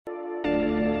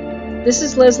This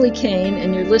is Leslie Kane,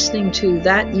 and you're listening to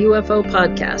That UFO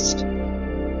Podcast.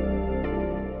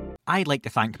 I'd like to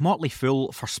thank Motley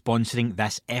Fool for sponsoring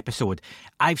this episode.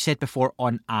 I've said before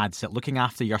on ads that looking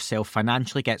after yourself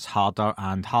financially gets harder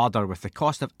and harder with the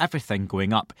cost of everything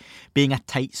going up. Being a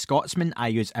tight Scotsman, I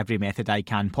use every method I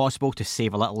can possible to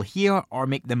save a little here or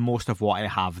make the most of what I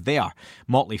have there.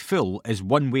 Motley Fool is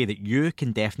one way that you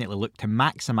can definitely look to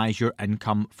maximise your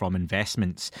income from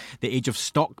investments. The age of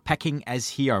stock picking is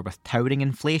here with towering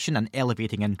inflation and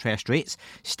elevating interest rates.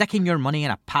 Sticking your money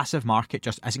in a passive market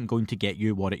just isn't going to get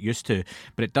you what it used to,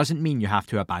 but it doesn't mean you have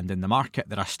to abandon the market.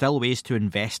 There are still ways to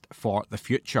invest for the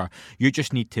future. You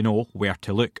just need to know where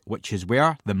to look, which is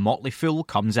where the Motley Fool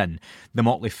comes in. The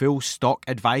Motley Fool Stock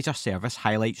Advisor service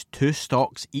highlights 2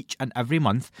 stocks each and every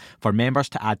month for members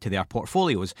to add to their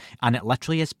portfolios, and it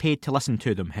literally is paid to listen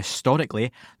to them.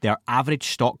 Historically, their average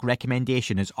stock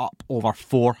recommendation is up over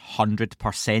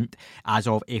 400% as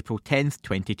of April 10th,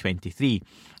 2023.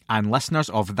 And listeners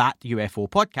of That UFO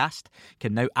Podcast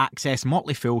can now access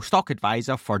Motley Fool Stock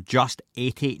Advisor for just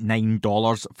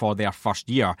 $89 for their first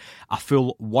year, a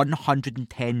full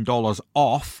 $110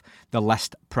 off the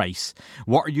list price.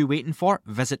 What are you waiting for?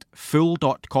 Visit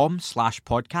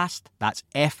fool.com/podcast. That's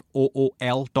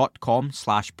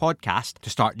FOOL.com/podcast to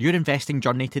start your investing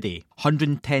journey today.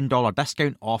 $110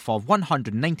 discount off of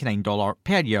 $199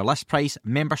 per year list price.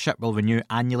 Membership will renew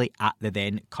annually at the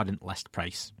then current list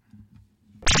price.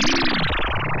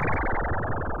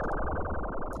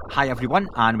 Hi everyone,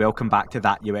 and welcome back to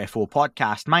That UFO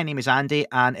Podcast. My name is Andy,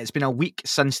 and it's been a week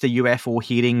since the UFO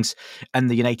hearings in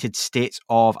the United States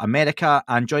of America,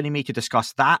 and joining me to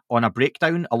discuss that on a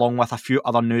breakdown, along with a few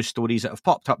other news stories that have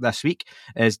popped up this week,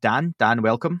 is Dan. Dan,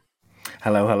 welcome.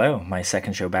 Hello. My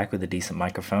second show back with a decent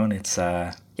microphone. It's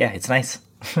nice.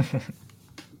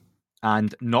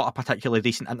 And not a particularly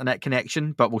decent internet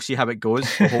connection, but we'll see how it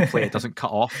goes. Hopefully it doesn't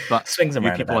cut off. But swings and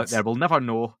people out there will never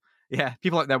know. Yeah,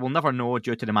 people out there will never know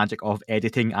due to the magic of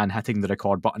editing and hitting the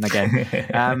record button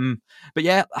again. But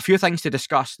yeah, a few things to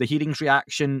discuss. The hearings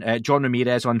reaction. John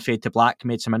Ramirez on Fade to Black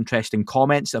made some interesting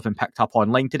comments that have been picked up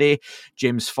online today.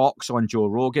 James Fox on Joe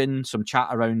Rogan. Some chat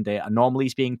around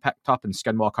anomalies being picked up in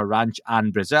Skinwalker Ranch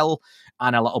and Brazil.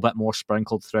 And a little bit more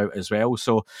sprinkled throughout as well.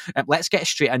 So let's get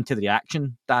straight into the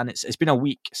reaction. Dan, it's been a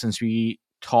week since we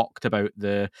talked about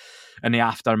in the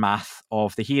aftermath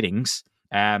of the hearings.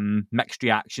 Mixed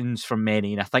reactions from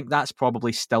many, and I think that's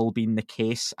probably still been the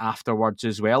case afterwards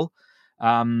as well.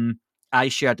 I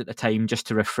shared at the time, just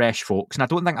to refresh folks, and I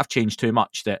don't think I've changed too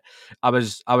much, that I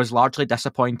was largely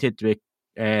disappointed with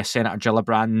Senator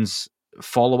Gillibrand's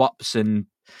follow-ups and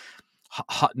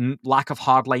lack of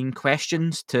hardline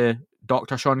questions to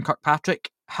Dr. Sean Kirkpatrick.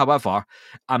 However,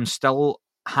 I'm still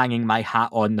hanging my hat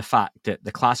on the fact that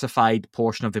the classified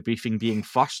portion of the briefing being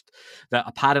first, that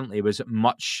apparently was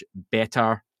much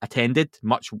better attended,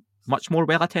 much more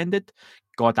well attended.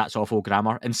 God, that's awful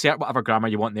grammar. Insert whatever grammar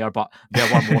you want there, but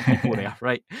there were more people there,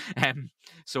 right?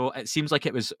 So it seems like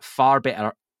it was far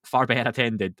better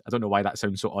attended. I don't know why that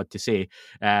sounds so odd to say.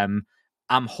 I'm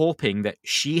hoping that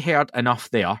she heard enough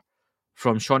there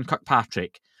from Sean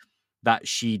Kirkpatrick that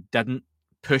she didn't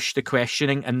push the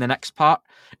questioning in the next part,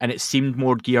 and it seemed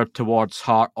more geared towards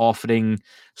her offering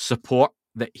support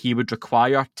that he would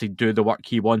require to do the work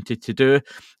he wanted to do,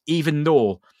 even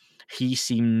though he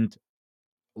seemed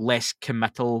less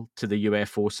committal to the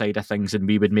UFO side of things than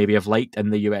we would maybe have liked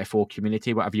in the UFO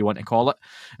community, whatever you want to call it.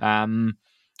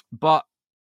 But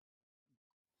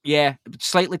yeah,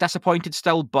 slightly disappointed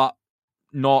still, but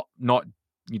not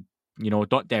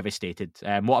devastated.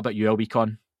 What about you,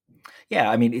 Elbicon? Yeah,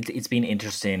 I mean, it's been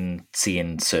interesting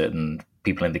seeing certain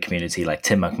people in the community like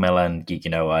Tim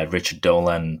McMillan, Richard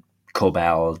Dolan,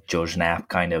 Cobell, George Knapp,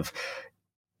 kind of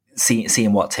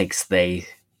seeing what takes they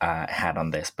had on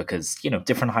this, because,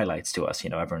 different highlights to us,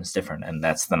 everyone's different. And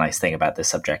that's the nice thing about this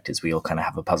subject, is we all kind of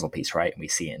have a puzzle piece, right? And we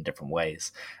see it in different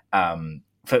ways.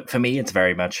 For me, it's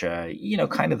very much,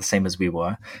 kind of the same as we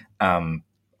were.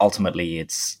 Ultimately,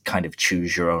 it's kind of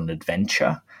choose your own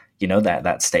adventure,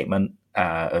 that statement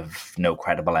of no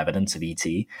credible evidence of ET,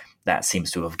 that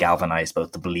seems to have galvanized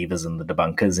both the believers and the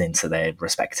debunkers into their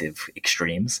respective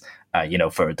extremes.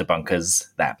 For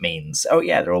debunkers, that means, oh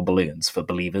yeah, they're all balloons. For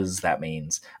believers, that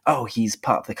means, oh, he's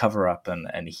part of the cover-up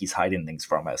and he's hiding things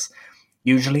from us.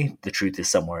 Usually, the truth is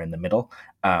somewhere in the middle,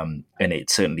 and it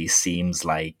certainly seems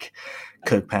like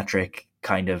Kirkpatrick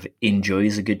kind of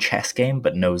enjoys a good chess game,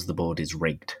 but knows the board is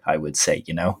rigged, I would say.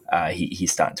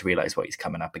 He's starting to realize what he's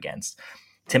coming up against.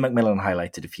 Tim McMillan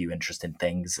highlighted a few interesting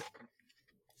things.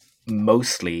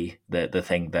 Mostly, the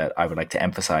thing that I would like to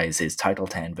emphasize is Title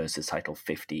 10 versus Title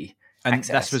 50 And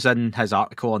access. this was in his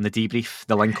article on the debrief.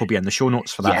 The link will be in the show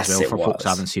notes for that Yes, as well, it for folks who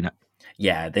was. haven't seen it.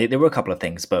 Yeah, there were a couple of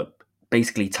things, but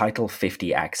basically Title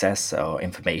 50 access or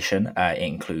information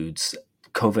includes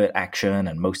covert action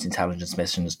and most intelligence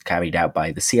missions carried out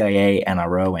by the CIA,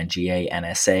 NRO, NGA,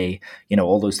 NSA,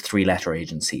 all those three-letter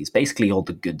agencies, basically all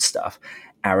the good stuff.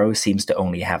 Arrow seems to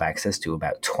only have access to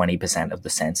about 20% of the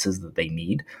sensors that they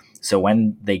need. So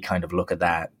when they kind of look at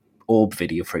that orb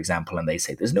video, for example, and they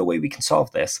say, there's no way we can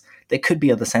solve this, there could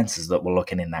be other sensors that were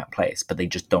looking in that place, but they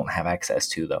just don't have access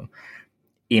to them.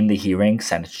 In the hearing,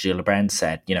 Senator Gillibrand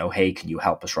said, hey, can you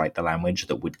help us write the language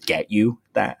that would get you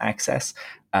that access?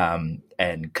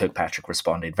 And Kirkpatrick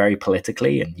responded very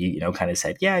politically and, kind of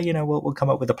said, yeah, we'll come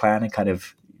up with a plan and kind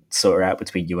of sort it out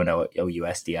between you and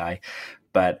OUSDI.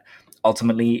 But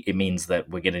ultimately, it means that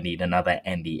we're going to need another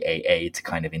NDAA to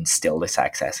kind of instill this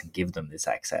access and give them this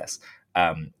access.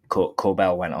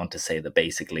 Corbell went on to say that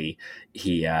basically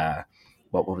he,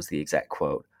 what was the exact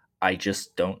quote? I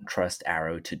just don't trust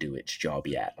Arrow to do its job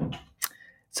yet.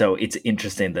 So it's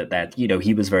interesting that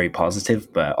he was very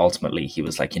positive, but ultimately he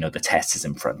was like, the test is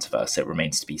in front of us. It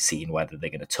remains to be seen whether they're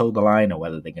going to toe the line or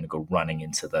whether they're going to go running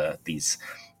into these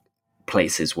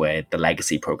places where the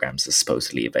legacy programs are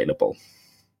supposedly available.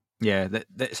 Yeah,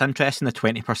 it's interesting, the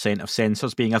 20% of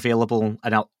sensors being available,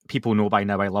 and people know by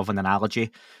now I love an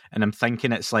analogy, and I'm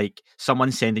thinking it's like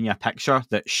someone sending you a picture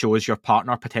that shows your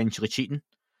partner potentially cheating,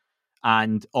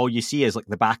 and all you see is like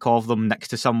the back of them next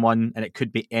to someone, and it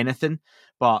could be anything,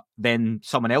 but then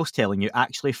someone else telling you,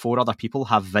 actually 4 other people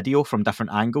have video from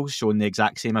different angles showing the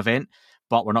exact same event,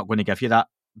 but we're not going to give you that,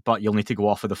 but you'll need to go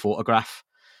off of the photograph.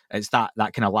 It's that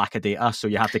kind of lack of data, so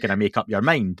you have to kind of make up your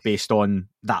mind based on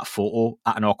that photo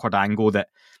at an awkward angle that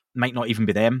might not even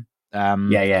be them.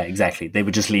 Yeah, exactly. They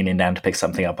were just leaning down to pick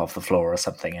something up off the floor or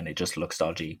something, and it just looks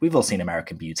dodgy. We've all seen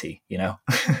American Beauty,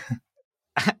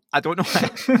 I don't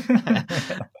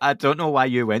know. I don't know why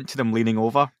you went to them leaning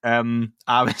over.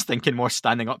 I was thinking more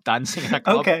standing up dancing in a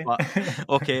club. Okay. But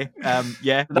okay.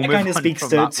 Yeah. That kind of speaks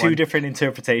to two different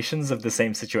interpretations of the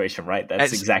same situation, right?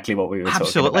 That's exactly what we were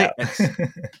talking about.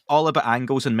 It's all about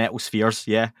angles and metal spheres.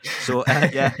 Yeah. So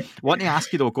yeah. Want to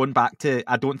ask you though, going back to,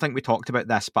 I don't think we talked about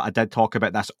this, but I did talk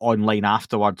about this online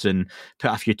afterwards and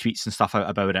put a few tweets and stuff out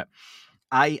about it.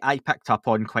 I picked up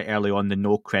on quite early on the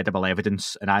no credible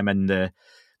evidence, and I'm in the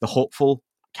hopeful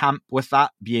camp with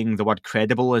that, being the word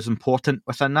credible is important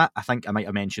within that. I think I might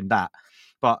have mentioned that.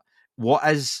 But what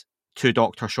is, to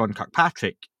Dr. Sean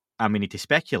Kirkpatrick, and we need to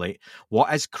speculate,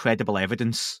 what is credible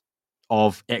evidence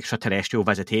of extraterrestrial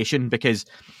visitation? Because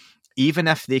even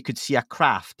if they could see a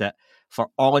craft that, for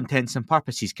all intents and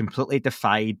purposes, completely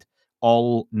defied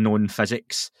all known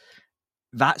physics,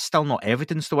 that's still not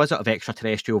evidence, though, is it, of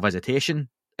extraterrestrial visitation?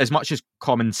 As much as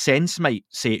common sense might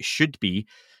say it should be,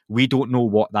 we don't know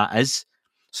what that is.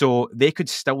 So they could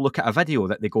still look at a video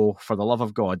that they go, for the love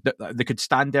of God, they could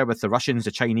stand there with the Russians,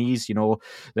 the Chinese,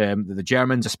 the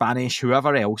Germans, the Spanish,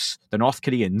 whoever else, the North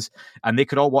Koreans, and they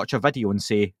could all watch a video and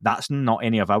say, that's not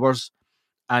any of ours.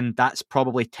 And that's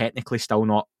probably technically still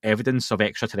not evidence of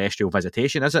extraterrestrial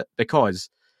visitation, is it? Because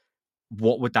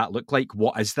what would that look like?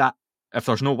 What is that? If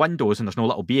there's no windows and there's no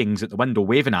little beings at the window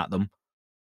waving at them.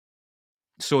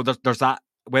 So there's that,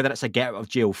 whether it's a get out of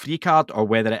jail free card or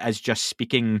whether it is just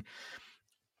speaking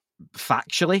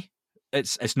factually,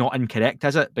 it's not incorrect,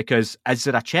 is it? Because is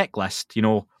there a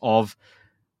checklist, of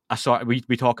a sort of, we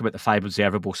talk about the 5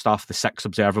 observable stuff, the 6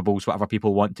 observables, whatever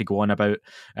people want to go on about.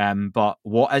 But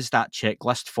what is that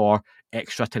checklist for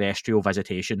extraterrestrial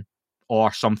visitation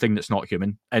or something that's not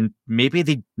human? And maybe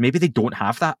they don't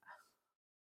have that.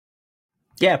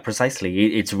 Yeah,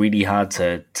 precisely. It's really hard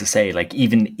to say, like,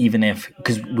 even if,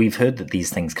 because we've heard that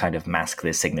these things kind of mask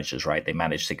their signatures, right? They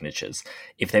manage signatures.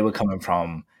 If they were coming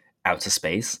from outer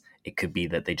space, it could be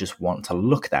that they just want to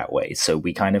look that way. So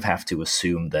we kind of have to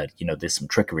assume that, there's some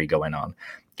trickery going on.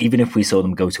 Even if we saw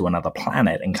them go to another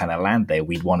planet and kind of land there,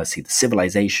 we'd want to see the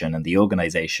civilization and the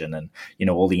organization and,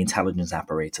 all the intelligence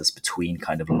apparatus between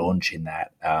kind of launching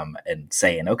that and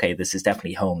saying, okay, this is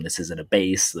definitely home. This isn't a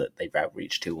base that they've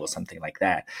outreached to or something like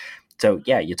that. So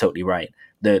yeah, you're totally right.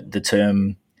 The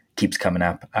term keeps coming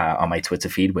up on my Twitter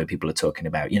feed where people are talking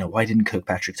about, why didn't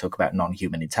Kirkpatrick talk about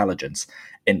non-human intelligence?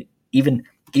 And even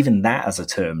that as a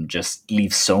term just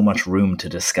leaves so much room to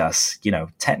discuss.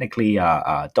 Technically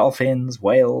dolphins,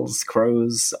 whales,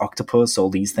 crows, octopus, all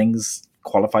these things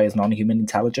qualify as non-human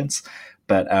intelligence.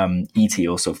 But ET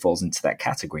also falls into that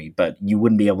category. But you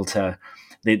wouldn't be able to,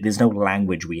 there's no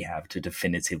language we have to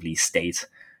definitively state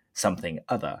something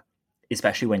other,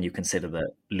 especially when you consider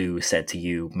that Lou said to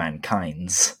you,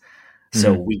 mankind's.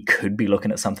 So we could be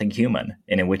looking at something human,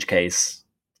 and in which case,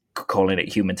 calling it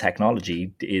human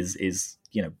technology is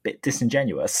a bit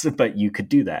disingenuous, but you could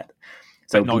do that.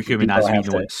 So but not human as we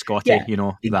know it, Scotty,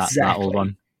 yeah, that old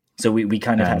one. So we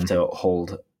kind of have to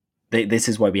hold, this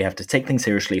is why we have to take things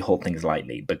seriously, hold things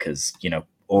lightly, because,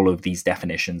 all of these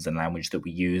definitions and language that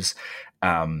we use,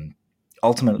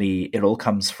 ultimately it all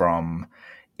comes from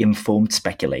informed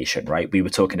speculation, right? We were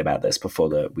talking about this before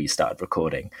we started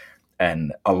recording.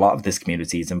 And a lot of this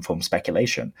community is informed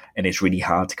speculation, and it's really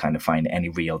hard to kind of find any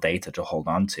real data to hold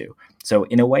on to. So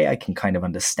in a way, I can kind of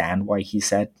understand why he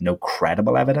said no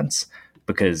credible evidence,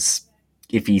 because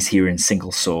if he's hearing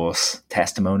single source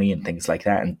testimony and things like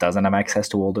that and doesn't have access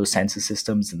to all those sensor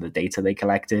systems and the data they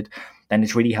collected, then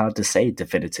it's really hard to say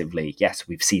definitively, yes,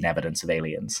 we've seen evidence of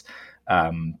aliens.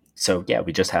 So yeah,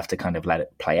 we just have to kind of let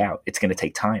it play out. It's going to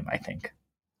take time, I think.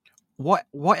 What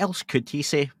else could he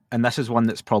say? And this is one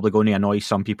that's probably going to annoy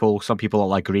some people. Some people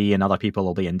will agree and other people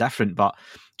will be indifferent. But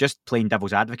just playing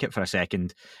devil's advocate for a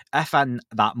second, if in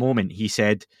that moment he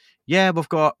said, yeah, we've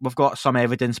got some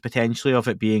evidence potentially of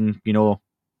it being,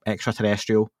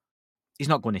 extraterrestrial, he's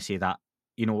not going to say that,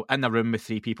 in the room with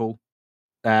three people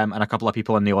and a couple of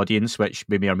people in the audience, which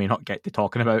we may or may not get to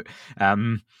talking about.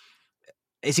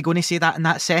 Is he going to say that in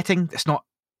that setting? It's not.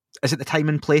 Is it the time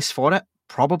and place for it?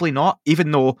 Probably not,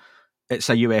 even though it's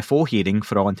a UFO hearing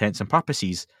for all intents and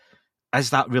purposes. Is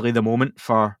that really the moment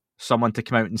for someone to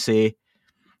come out and say,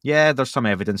 yeah, there's some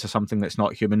evidence of something that's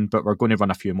not human, but we're going to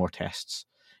run a few more tests?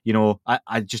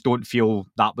 I just don't feel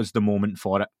that was the moment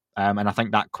for it. And I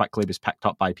think that quickly was picked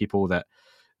up by people that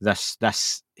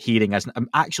this hearing isn't.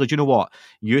 Actually, do you know what?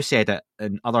 You said it,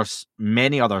 and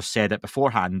many others said it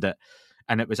beforehand,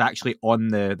 and it was actually on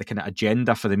the kind of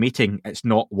agenda for the meeting. It's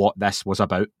not what this was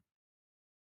about.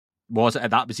 Was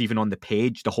it? That was even on the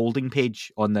page, the holding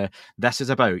page on this is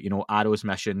about, Arrow's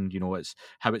mission, it's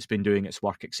how it's been doing its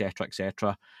work, etc.,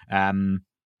 etc.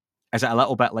 Is it a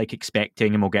little bit like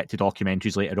expecting, and we'll get to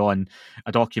documentaries later on,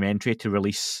 a documentary to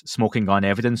release smoking gun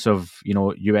evidence of,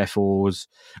 UFOs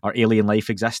or alien life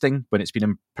existing when it's been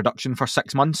in production for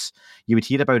 6 months? You would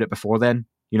hear about it before then.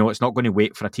 It's not going to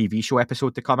wait for a TV show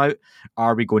episode to come out.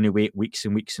 Are we going to wait weeks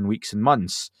and weeks and weeks and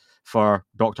months for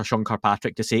Dr. Shankar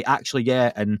Patrick to say, actually,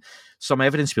 yeah, and some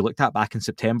evidence we looked at back in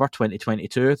September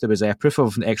 2022, there was a proof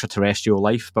of an extraterrestrial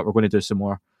life, but we're going to do some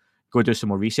more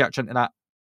research into that.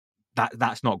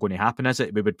 That's not going to happen, is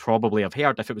it? We would probably have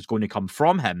heard if it was going to come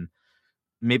from him,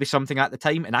 maybe something at the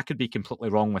time, and I could be completely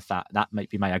wrong with that. That might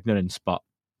be my ignorance, but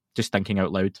just thinking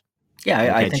out loud.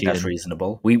 Yeah, I think that's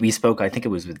reasonable. We spoke, I think it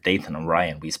was with Dathan and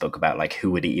Ryan, we spoke about like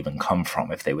who would it even come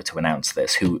from if they were to announce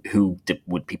this? Who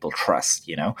would people trust,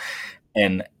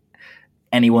 And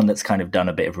anyone that's kind of done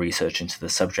a bit of research into the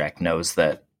subject knows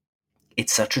that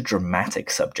it's such a dramatic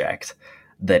subject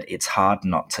that it's hard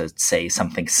not to say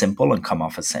something simple and come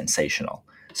off as sensational.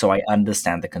 So I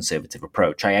understand the conservative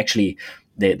approach.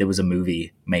 There was a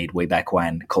movie made way back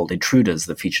when called Intruders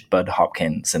that featured Bud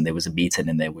Hopkins, and there was a meeting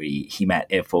in there where he met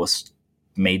Air Force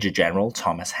Major General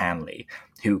Thomas Hanley,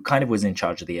 who kind of was in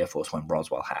charge of the Air Force when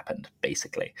Roswell happened,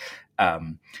 basically.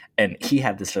 And he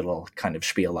had this little kind of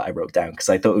spiel that I wrote down because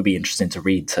I thought it would be interesting to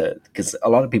read, because a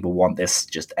lot of people want this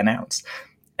just announced.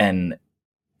 And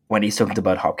when he's talking to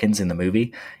Bud Hopkins in the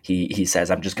movie, he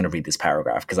says, I'm just going to read this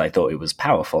paragraph because I thought it was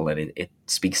powerful and it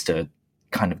speaks to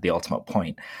kind of the ultimate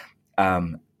point.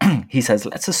 He says,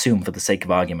 let's assume for the sake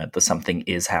of argument that something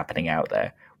is happening out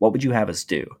there. What would you have us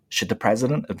do? Should the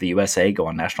president of the USA go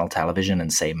on national television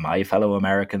and say, my fellow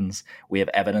Americans, we have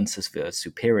evidence of a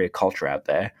superior culture out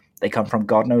there. They come from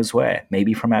God knows where,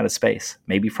 maybe from outer space,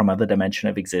 maybe from other dimension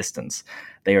of existence.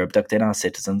 They are abducting our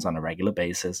citizens on a regular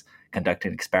basis,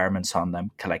 conducting experiments on them,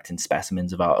 collecting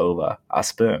specimens of our ova, our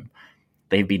sperm.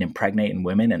 They've been impregnating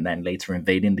women and then later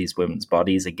invading these women's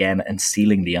bodies again and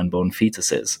stealing the unborn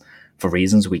fetuses for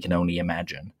reasons we can only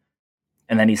imagine.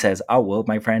 And then he says, our world,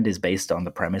 my friend, is based on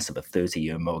the premise of a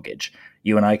 30-year mortgage.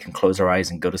 You and I can close our eyes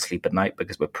and go to sleep at night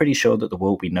because we're pretty sure that the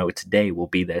world we know today will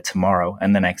be there tomorrow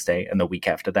and the next day and the week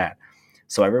after that.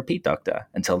 So I repeat, Doctor,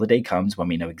 until the day comes when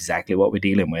we know exactly what we're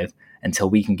dealing with, until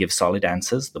we can give solid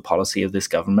answers, the policy of this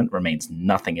government remains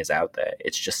nothing is out there.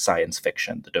 It's just science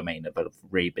fiction, the domain of a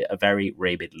very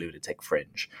rabid lunatic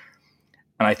fringe.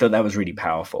 And I thought that was really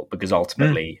powerful because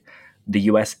ultimately the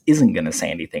US isn't going to say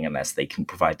anything unless they can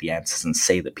provide the answers and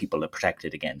say that people are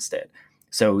protected against it.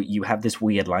 So you have this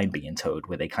weird line being towed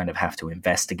where they kind of have to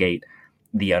investigate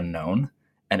the unknown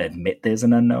and admit there's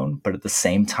an unknown, but at the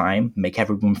same time make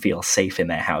everyone feel safe in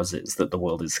their houses that the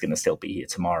world is going to still be here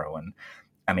tomorrow. And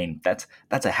I mean, that's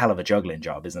a hell of a juggling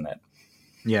job, isn't it?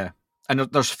 Yeah. And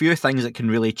there's few things that can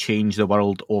really change the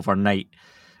world overnight.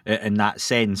 in that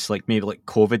sense. Like maybe like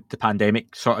COVID, the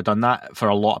pandemic sort of done that for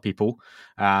a lot of people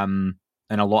in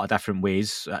a lot of different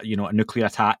ways. A nuclear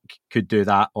attack could do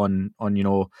that on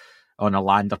on a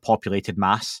land of populated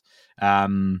mass.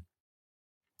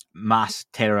 Mass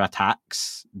terror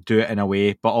attacks do it in a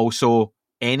way, but also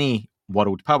any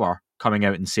world power coming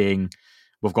out and saying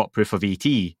we've got proof of ET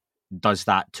does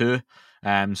that too.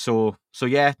 So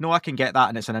yeah, no, I can get that,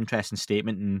 and it's an interesting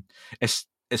statement, and it's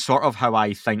sort of how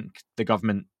I think the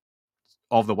government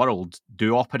of the world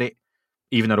do operate,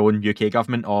 even our own UK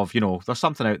government. Of there's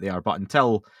something out there, but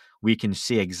until we can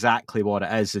say exactly what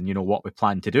it is and what we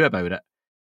plan to do about it,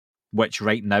 which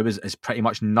right now is pretty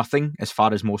much nothing as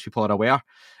far as most people are aware.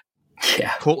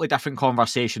 Yeah. Totally different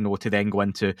conversation though to then go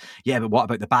into, but what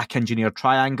about the back engineered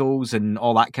triangles and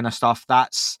all that kind of stuff?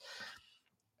 That's,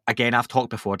 again, I've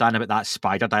talked before, Dan, about that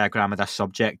spider diagram of this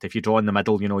subject. If you draw in the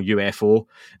middle, UFO,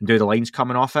 and do the lines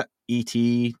coming off it, ET,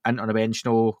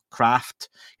 interdimensional craft,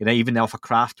 even the alpha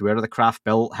craft, where are the craft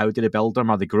built? How do they build them?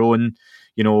 Are they grown?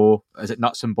 Is it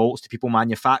nuts and bolts? Do people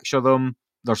manufacture them?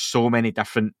 There's so many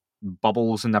different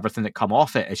bubbles and everything that come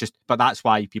off it. It's just, but that's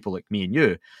why people like me and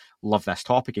you love this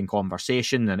topic in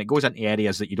conversation, and it goes into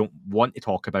areas that you don't want to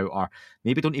talk about or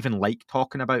maybe don't even like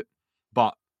talking about.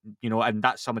 But and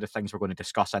that's some of the things we're going to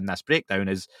discuss in this breakdown,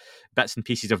 is bits and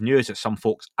pieces of news that some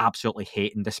folks absolutely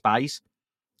hate and despise.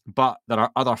 But there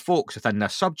are other folks within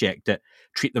this subject that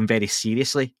treat them very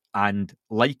seriously and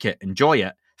like it, enjoy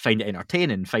it, find it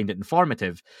entertaining, find it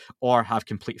informative, or have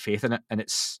complete faith in it. And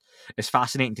it's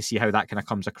fascinating to see how that kind of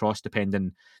comes across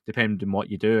depending on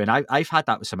what you do. And I've had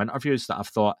that with some interviews that I've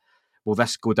thought, will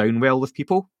this go down well with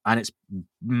people? And it's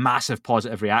massive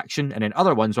positive reaction. And then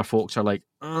other ones where folks are like,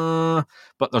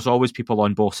 but there's always people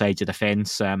on both sides of the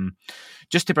fence.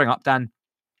 Just to bring up, Dan,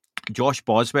 Josh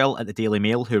Boswell at the Daily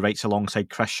Mail, who writes alongside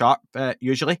Chris Sharp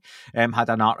usually, had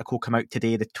an article come out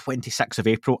today, the 26th of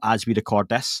April, as we record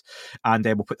this, and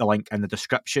we'll put the link in the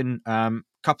description.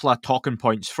 Couple of talking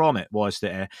points from it was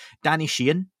that Danny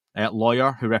Sheehan,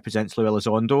 lawyer who represents Lou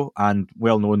Elizondo and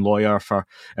well-known lawyer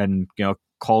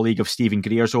colleague of Stephen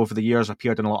Greer's over the years,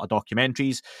 appeared in a lot of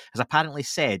documentaries, has apparently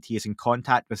said he is in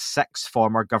contact with 6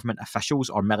 former government officials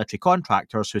or military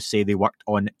contractors who say they worked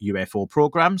on UFO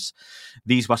programs.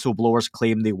 These whistleblowers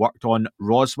claim they worked on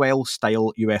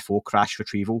Roswell-style UFO crash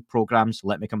retrieval programs.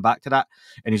 Let me come back to that.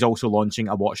 And he's also launching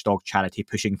a watchdog charity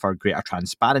pushing for greater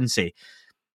transparency.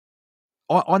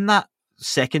 On that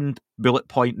second bullet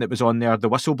point that was on there, the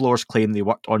whistleblowers claim they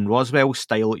worked on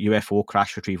Roswell-style UFO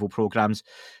crash retrieval programs.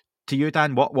 To you,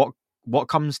 Dan, what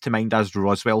comes to mind as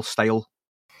Roswell style?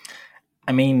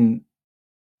 I mean,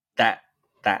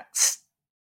 that's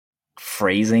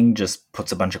phrasing just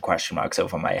puts a bunch of question marks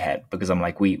over my head, because I'm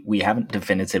like, we haven't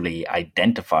definitively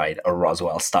identified a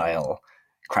Roswell style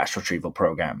crash retrieval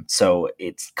program, so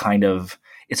it's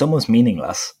almost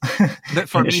meaningless.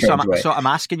 For me, so I'm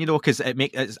asking you though, because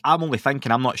I'm only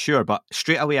thinking, I'm not sure, but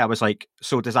straight away I was like,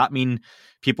 so does that mean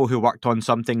people who worked on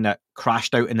something that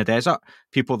crashed out in the desert,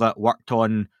 people that worked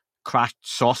on crashed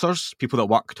saucers, people that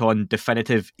worked on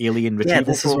definitive alien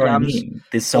retrieval programs? I mean.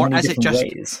 There's so many different ways. Or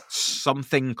is it just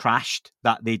something crashed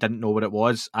that they didn't know what it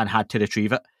was and had to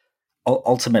retrieve it?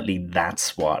 Ultimately,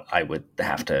 that's what I would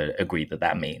have to agree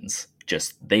that means.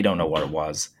 Just they don't know what it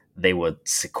was. They were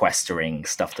sequestering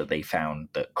stuff that they found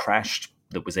that crashed,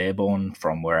 that was airborne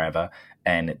from wherever,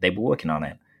 and they were working on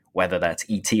it. Whether that's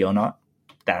ET or not,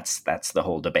 that's the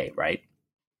whole debate, right?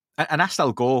 And I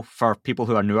still go, for people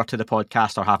who are newer to the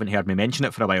podcast or haven't heard me mention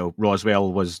it for a while,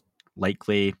 Roswell was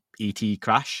likely ET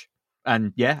crash.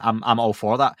 And yeah, I'm all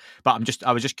for that. But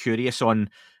I was just curious on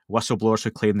whistleblowers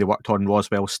who claim they worked on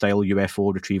Roswell-style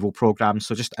UFO retrieval programs.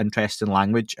 So just interesting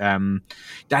language.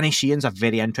 Danny Sheehan's a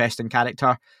very interesting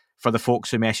character. For the folks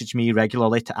who message me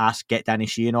regularly to ask, get Danny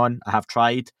Sheehan on, I have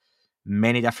tried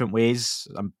many different ways.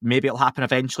 Maybe it'll happen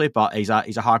eventually, but he's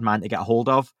a hard man to get a hold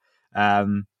of.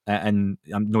 And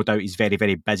no doubt he's very,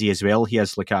 very busy as well. He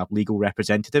has like a legal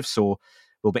representative, so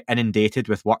we'll be inundated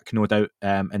with work, no doubt,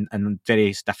 in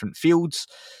various different fields.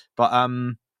 But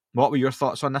what were your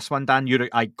thoughts on this one, Dan?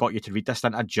 I got you to read this,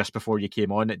 didn't I, just before you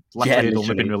came on? It literally had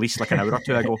only been released like an hour or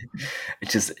two ago. It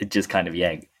just kind of,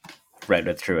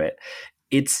 read through it.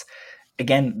 It's,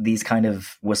 again, these kind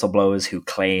of whistleblowers who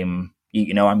claim,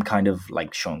 I'm kind of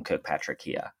like Sean Kirkpatrick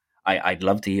here. I'd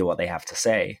love to hear what they have to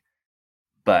say,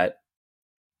 but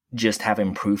just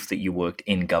having proof that you worked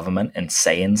in government and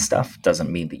saying stuff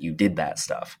doesn't mean that you did that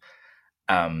stuff.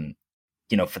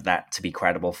 For that to be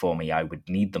credible for me, I would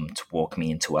need them to walk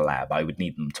me into a lab. I would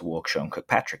need them to walk Sean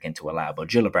Kirkpatrick into a lab or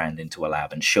Gillibrand into a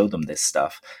lab and show them this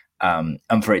stuff.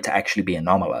 and for it to actually be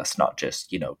anomalous, not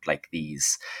just, like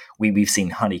these, we've seen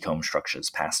honeycomb structures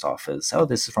passed off as, oh,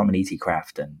 this is from an ET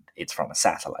craft and it's from a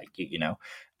satellite,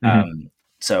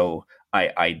 So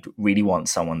I really want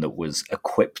someone that was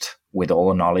equipped with all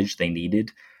the knowledge they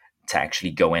needed to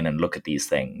actually go in and look at these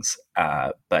things.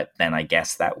 But then I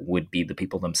guess that would be the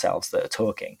people themselves that are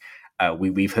talking.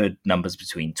 We've heard numbers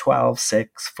between 12,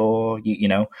 6, 4,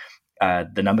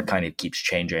 the number kind of keeps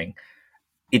changing.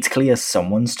 It's clear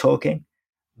someone's talking,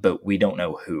 but we don't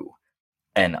know who.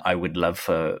 And I would love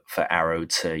for Arrow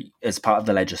to, as part of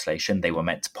the legislation, they were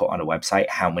meant to put on a website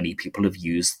how many people have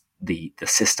used the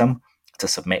system to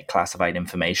submit classified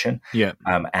information. Yeah.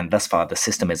 And thus far, the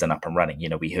system isn't up and running.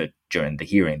 We heard during the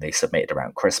hearing, they submitted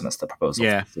around Christmas the proposal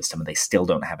for the system, and they still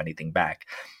don't have anything back.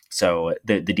 So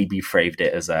the DB phrased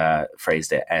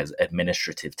it as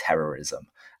administrative terrorism,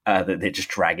 that they're just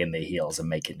dragging their heels and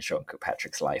making Sean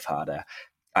Kirkpatrick's life harder.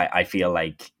 I feel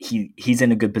like he's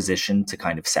in a good position to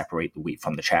kind of separate the wheat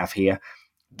from the chaff here.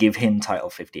 Give him Title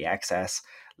 50 access,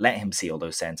 let him see all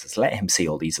those sensors, let him see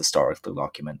all these historical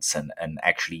documents, and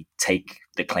actually take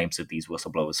the claims of these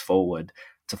whistleblowers forward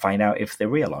to find out if they're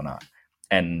real or not.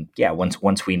 And yeah,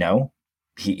 once we know,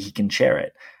 he can share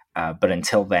it. But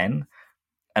until then,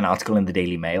 an article in the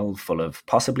Daily Mail full of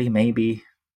possibly, maybe,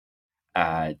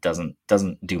 doesn't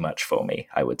do much for me,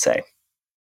 I would say.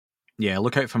 Yeah,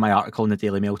 look out for my article in the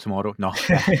Daily Mail tomorrow. No,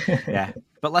 yeah.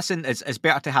 But listen, it's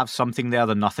better to have something there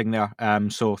than nothing there.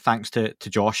 So thanks to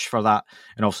Josh for that.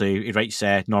 And also he writes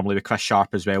normally with Chris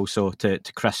Sharp as well. So to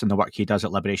Chris and the work he does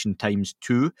at Liberation Times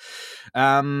too.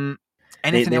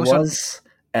 Anything else? Was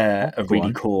a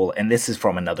really cool, and this is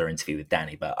from another interview with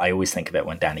Danny, but I always think of it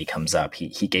when Danny comes up.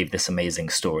 He gave this amazing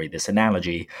story, this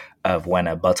analogy of when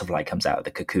a butterfly comes out of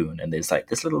the cocoon and there's like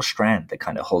this little strand that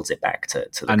kind of holds it back to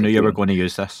the I knew you were going to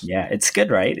use this. Yeah, it's good,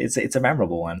 right? It's a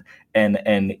memorable one.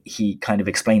 And he kind of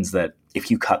explains that if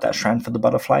you cut that strand for the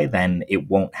butterfly, then it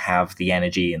won't have the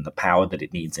energy and the power that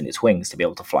it needs in its wings to be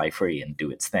able to fly free and do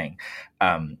its thing.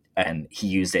 And he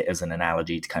used it as an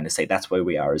analogy to kind of say that's where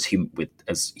we are as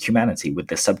humanity with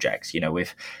the subjects.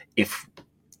 If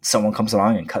someone comes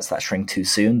along and cuts that string too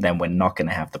soon, then we're not going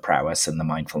to have the prowess and the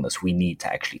mindfulness we need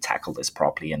to actually tackle this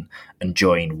properly and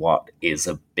join what is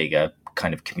a bigger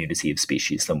kind of community of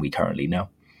species than we currently know.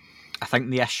 I think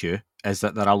the issue is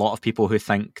that there are a lot of people who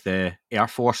think the Air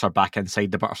Force are back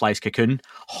inside the butterfly's cocoon,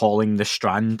 hauling the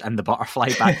strand and the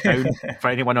butterfly back down. For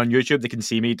anyone on YouTube, they can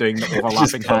see me doing the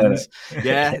overlapping hands.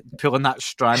 Yeah, pulling that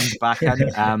strand back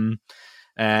in.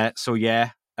 So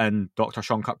yeah, and Dr.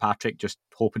 Sean Kirkpatrick just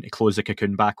hoping to close the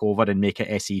cocoon back over and make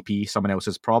it SEP someone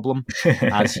else's problem,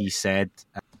 as he said.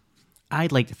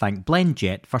 I'd like to thank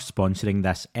BlendJet for sponsoring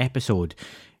this episode.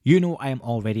 You know I am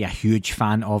already a huge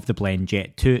fan of the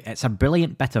BlendJet 2. It's a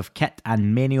brilliant bit of kit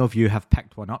and many of you have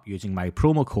picked one up using my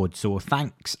promo code, so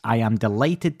thanks. I am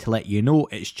delighted to let you know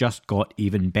it's just got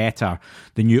even better.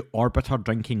 The new Orbiter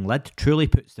drinking lid truly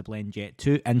puts the BlendJet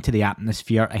 2 into the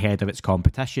atmosphere ahead of its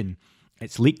competition.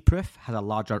 It's leak-proof, has a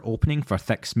larger opening for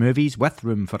thick smoothies with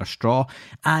room for a straw,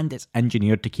 and it's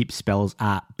engineered to keep spills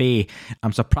at bay.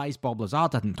 I'm surprised Bob Lazar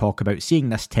didn't talk about seeing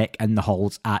this tech in the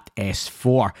halls at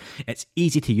S4. It's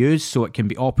easy to use, so it can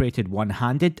be operated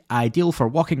one-handed, ideal for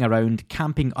walking around,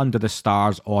 camping under the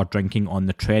stars, or drinking on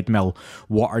the treadmill.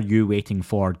 What are you waiting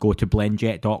for? Go to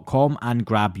blendjet.com and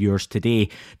grab yours today.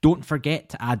 Don't forget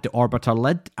to add the Orbiter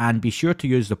lid, and be sure to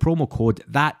use the promo code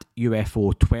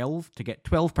THATUFO12 to get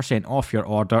 12% off your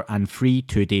order and free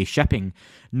 2-day shipping.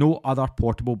 No other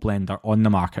portable blender on the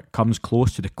market comes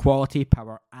close to the quality,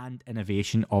 power and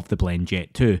innovation of the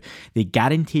BlendJet 2. They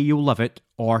guarantee you'll love it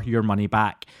or your money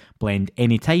back. Blend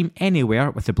anytime,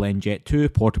 anywhere with the BlendJet 2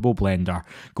 portable blender.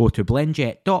 Go to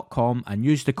blendjet.com and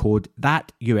use the code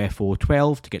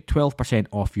THATUFO12 to get 12%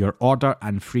 off your order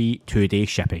and free 2-day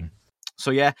shipping.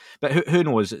 So yeah, but who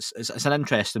knows? It's an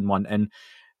interesting one, and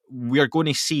we're going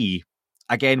to see.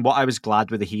 Again, what I was glad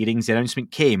with the hearings, the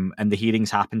announcement came and the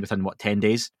hearings happened within, 10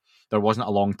 days? There wasn't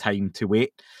a long time to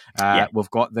wait. We've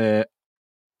got the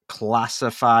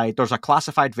classified, there's a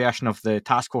classified version of the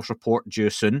task force report due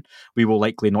soon. We will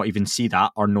likely not even see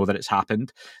that or know that it's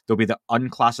happened. There'll be the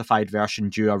unclassified version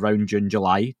due around June,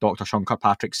 July. Dr. Sean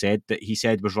Kirkpatrick said that he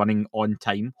said was running on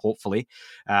time, hopefully.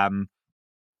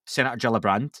 Senator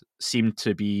Gillibrand seemed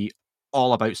to be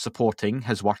all about supporting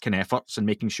his work and efforts and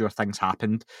making sure things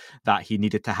happened that he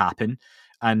needed to happen,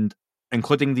 and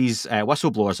including these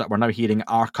whistleblowers that we're now hearing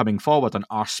are coming forward and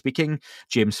are speaking.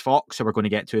 James Fox, who we're going to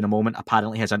get to in a moment,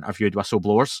 apparently has interviewed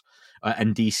whistleblowers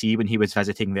in DC when he was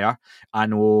visiting there. I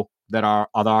know there are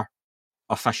other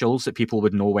officials that people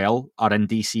would know well are in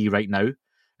DC right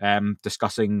now,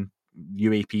 discussing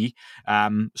UAP.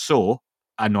 So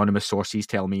anonymous sources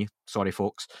tell me, sorry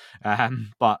folks,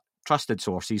 but trusted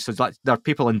sources. So there are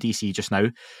people in DC just now.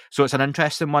 So it's an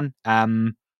interesting one.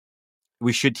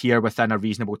 We should hear within a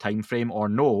reasonable time frame or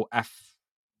know if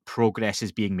progress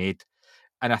is being made.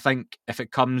 And I think if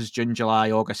it comes June,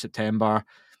 July, August, September,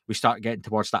 we start getting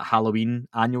towards that Halloween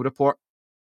annual report.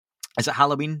 Is it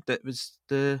Halloween that was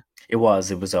the... It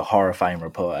was a horrifying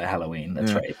report at Halloween.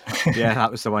 That's right. Yeah,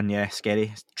 that was the one. Yeah,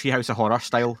 scary. Treehouse of Horror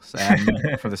style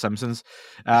for The Simpsons.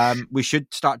 We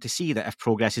should start to see that if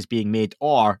progress is being made,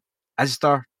 or is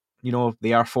there,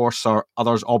 the Air Force or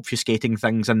others obfuscating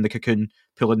things in the cocoon,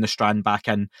 pulling the strand back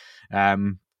in,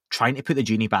 trying to put the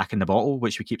genie back in the bottle,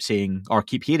 which we keep saying or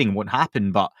keep hearing won't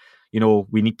happen. But,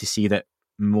 we need to see that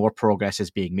more progress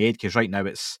is being made, because right now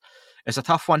it's a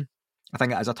tough one. I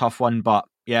think it is a tough one, but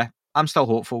yeah, I'm still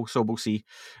hopeful, so we'll see.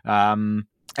 Anything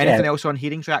else on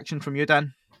hearings reaction from you,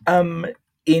 Dan?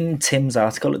 In Tim's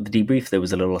article at the debrief, there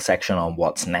was a little section on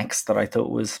what's next that I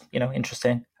thought was,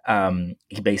 interesting.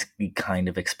 He basically kind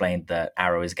of explained that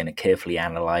Arrow is going to carefully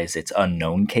analyze its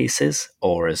unknown cases,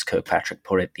 or as Kirkpatrick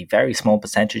put it, the very small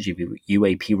percentage of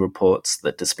UAP reports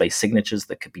that display signatures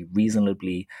that could be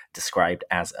reasonably described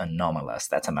as anomalous.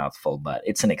 That's a mouthful, but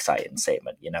it's an exciting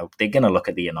statement. They're going to look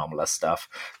at the anomalous stuff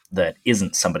that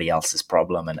isn't somebody else's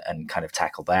problem and kind of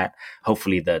tackle that.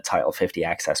 Hopefully the Title 50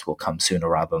 access will come sooner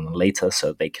rather than later,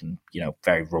 so they can,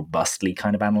 very robustly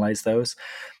kind of analyze those.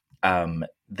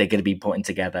 They're going to be putting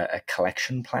together a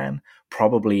collection plan,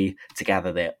 probably to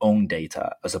gather their own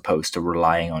data as opposed to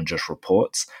relying on just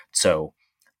reports. So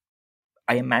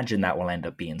I imagine that will end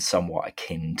up being somewhat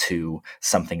akin to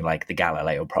something like the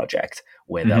Galileo project,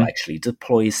 where they'll actually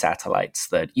deploy satellites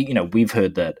that, we've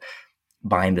heard that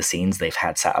behind the scenes, they've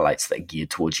had satellites that are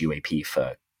geared towards UAP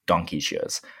for donkey's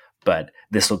years. But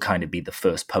this will kind of be the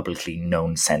first publicly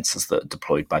known sensors that are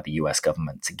deployed by the US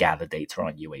government to gather data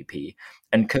on UAP.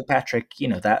 And Kirkpatrick,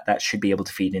 that should be able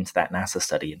to feed into that NASA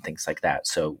study and things like that.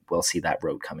 So we'll see that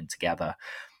road coming together.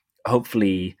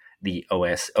 Hopefully the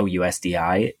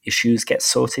OUSDI issues get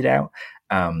sorted out.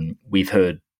 We've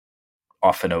heard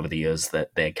often over the years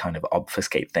that they kind of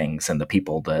obfuscate things, and the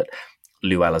people that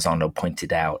Lou Elizondo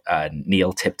pointed out,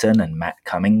 Neil Tipton and Matt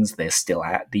Cummings, they're still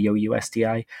at the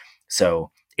OUSDI.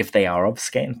 So if they are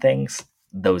obfuscating things,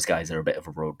 those guys are a bit of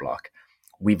a roadblock.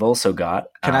 We've also got...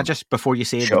 Can I just, before you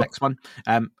say sure. the next one,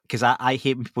 because I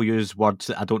hate when people use words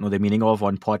that I don't know the meaning of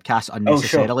on podcasts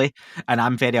unnecessarily, and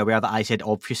I'm very aware that I said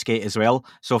obfuscate as well.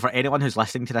 So for anyone who's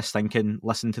listening to this thinking,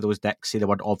 listen to those dicks say the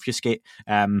word obfuscate,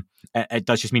 it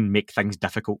does just mean make things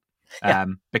difficult.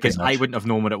 Because I wouldn't have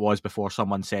known what it was before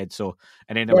someone said so.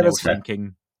 And anyone else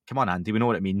thinking, come on, Andy, we know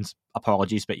what it means.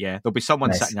 Apologies, but yeah, there'll be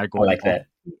someone sitting there going, I like that.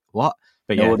 What?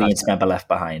 But no audience member left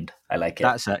behind. I like it.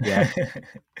 That's it, yeah.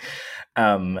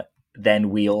 Then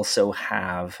we also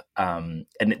have, and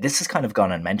this has kind of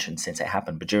gone unmentioned since it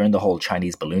happened, but during the whole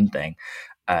Chinese balloon thing,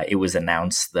 it was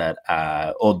announced that,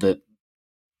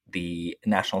 the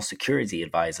National Security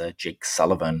Advisor, Jake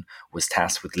Sullivan, was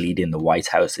tasked with leading the White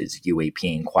House's UAP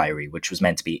inquiry, which was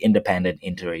meant to be independent,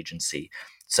 interagency.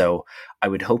 So I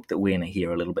would hope that we're going to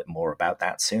hear a little bit more about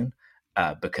that soon,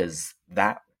 because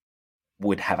that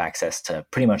would have access to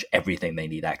pretty much everything they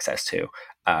need access to.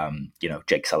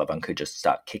 Jake Sullivan could just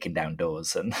start kicking down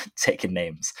doors and taking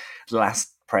names. The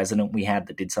last president we had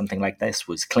that did something like this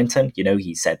was Clinton.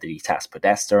 He said that he tasked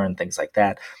Podesta and things like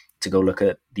that to go look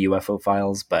at the UFO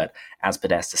files. But as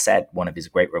Podesta said, one of his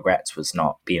great regrets was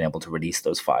not being able to release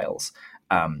those files.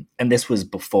 And this was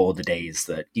before the days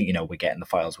that, we're getting the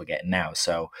files we're getting now.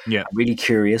 So yeah. I'm really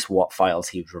curious what files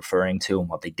he was referring to and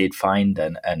what they did find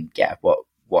and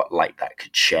what light that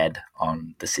could shed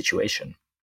on the situation.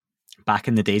 Back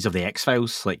in the days of the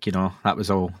X-Files, that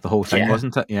was all the whole thing,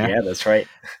 wasn't it? Yeah, that's right.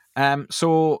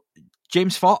 So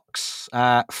James Fox,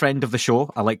 friend of the show,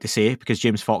 I like to say, because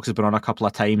James Fox has been on a couple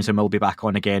of times and will be back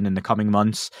on again in the coming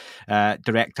months.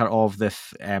 Director of the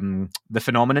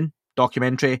Phenomenon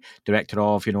documentary, director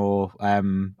of,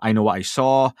 I Know What I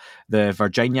Saw, the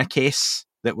Virginia case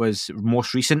that was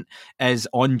most recent, is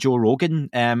on Joe Rogan.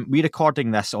 We're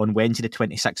recording this on Wednesday the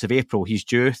 26th of April. He's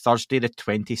due Thursday the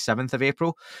 27th of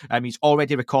April. He's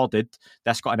already recorded.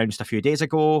 This got announced a few days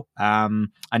ago, and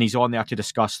he's on there to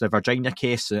discuss the Virginia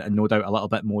case and no doubt a little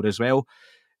bit more as well.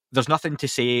 There's nothing to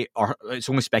say, or it's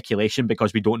only speculation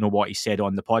because we don't know what he said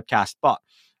on the podcast, but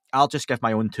I'll just give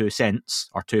my own 2 cents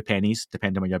or 2 pennies,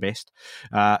 depending on your best.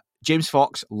 James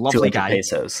Fox, lovely guy.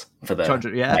 Pesos for the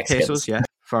Mexicans. Pesos, yeah.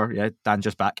 Dan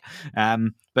just back.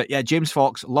 But yeah, James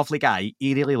Fox, lovely guy.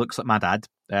 He really looks like my dad,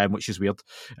 which is weird.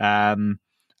 And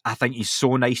I think he's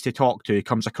so nice to talk to. He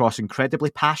comes across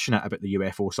incredibly passionate about the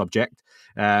UFO subject.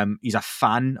 He's a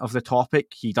fan of the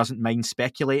topic. He doesn't mind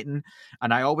speculating.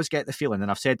 And I always get the feeling, and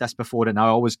I've said this before, and I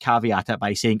always caveat it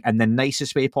by saying, in the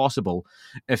nicest way possible,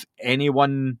 if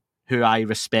anyone who I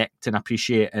respect and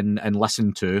appreciate and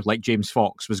listen to, like James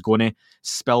Fox, was going to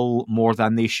spill more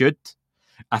than they should,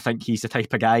 I think he's the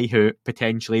type of guy who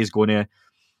potentially is going to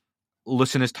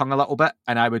loosen his tongue a little bit.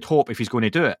 And I would hope if he's going to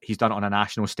do it, he's done it on a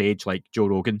national stage like Joe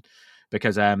Rogan,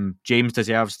 because James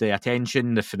deserves the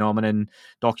attention. The Phenomenon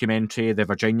documentary, the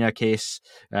Virginia case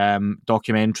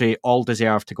documentary, all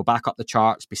deserve to go back up the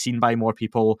charts, be seen by more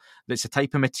people. That's the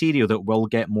type of material that will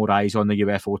get more eyes on the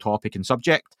UFO topic and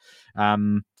subject.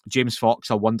 James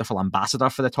Fox, a wonderful ambassador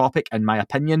for the topic, in my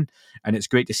opinion, and it's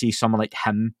great to see someone like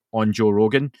him on Joe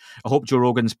Rogan. I hope Joe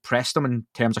Rogan's pressed him in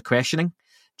terms of questioning.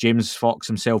 James Fox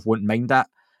himself won't mind that,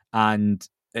 and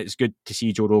it's good to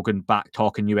see Joe Rogan back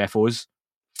talking UFOs.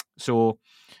 So,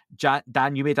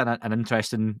 Dan, you made an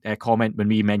interesting comment when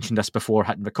we mentioned this before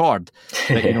hitting record,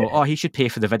 that, he should pay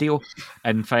for the video.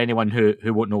 And for anyone who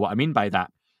won't know what I mean by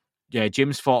that, yeah,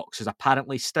 James Fox is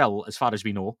apparently still, as far as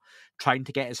we know, trying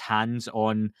to get his hands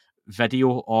on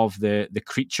video of the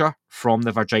creature from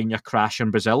the Virginia crash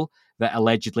in Brazil that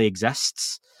allegedly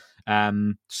exists.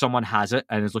 Someone has it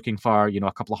and is looking for,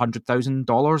 a couple of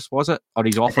 $100,000, was it? Or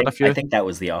he's offered a few? I think that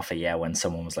was the offer, yeah, when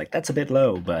someone was like, that's a bit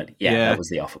low, but that was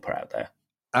the offer put out there.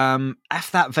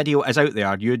 If that video is out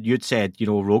there, you'd said,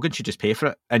 Rogan should just pay for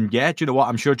it. And yeah, do you know what?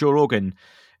 I'm sure Joe Rogan,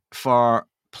 for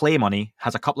play money,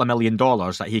 has a couple of $1 million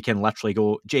that he can literally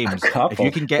go, James, if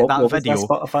you can get that video. Was that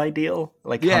Spotify deal?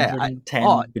 Like 110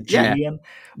 bajillion?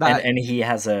 Yeah, and he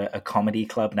has a comedy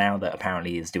club now that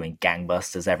apparently is doing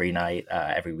gangbusters every night,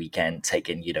 every weekend,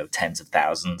 taking, tens of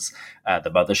thousands. The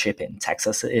mothership in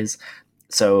Texas it is.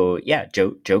 So yeah,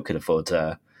 Joe could afford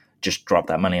to just drop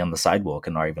that money on the sidewalk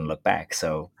and not even look back.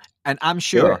 So, and I'm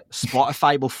sure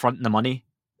Spotify will front the money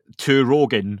to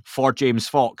Rogan for James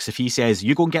Fox. If he says,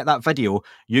 you go and get that video,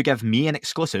 you give me an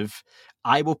exclusive,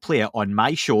 I will play it on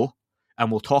my show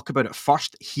and we'll talk about it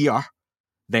first here,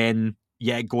 then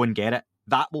go and get it.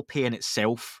 That will pay in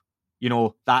itself.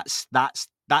 That's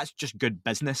just good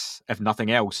business, if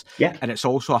nothing else. Yeah. And it's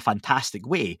also a fantastic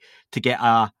way to get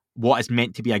what is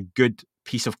meant to be a good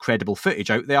piece of credible footage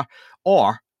out there,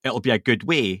 or it'll be a good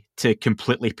way to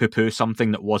completely poo-poo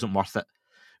something that wasn't worth it.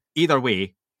 Either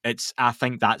way, I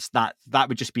think that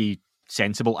would just be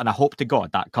sensible, and I hope to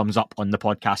God that comes up on the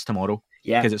podcast tomorrow.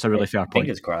 Yeah, because it's a really fair point.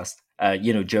 Fingers crossed.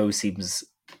 Joe seems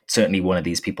certainly one of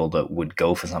these people that would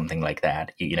go for something like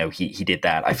that. He did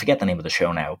that. I forget the name of the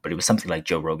show now, but it was something like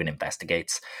Joe Rogan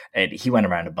Investigates, and he went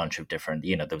around a bunch of different.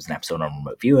 There was an episode on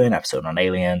remote viewing, episode on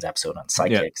aliens, episode on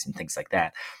psychics, and things like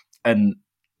that. And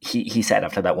he said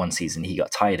after that one season he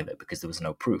got tired of it because there was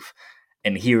no proof.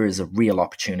 And here is a real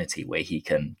opportunity where he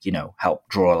can, help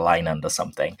draw a line under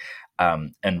something,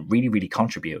 and really, really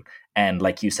contribute. And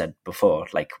like you said before,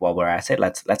 like while we're at it,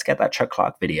 let's get that Chuck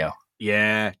Clark video.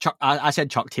 Yeah, Chuck. I said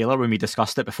Chuck Taylor when we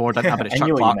discussed it before, didn't I? But it's Chuck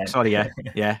Clark. Sorry,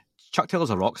 yeah. Chuck Taylor's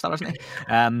a rock star, isn't he?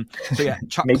 So yeah,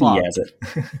 Chuck Maybe Clark. He has it.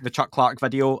 The Chuck Clark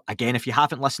video. Again, if you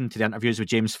haven't listened to the interviews with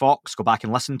James Fox, go back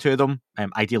and listen to them.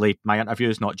 Ideally, my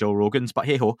interviews, not Joe Rogan's, but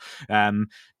hey ho.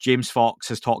 James Fox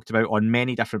has talked about on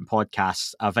many different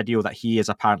podcasts a video that he has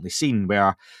apparently seen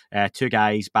where two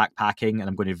guys backpacking, and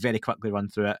I'm going to very quickly run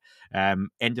through it,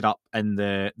 ended up in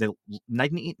the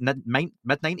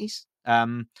mid-90s,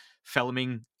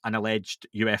 filming an alleged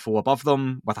UFO above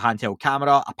them with a handheld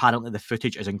camera. Apparently the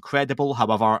footage is incredible,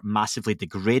 however massively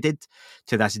degraded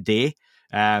to this day.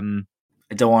 I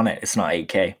don't want it. It's not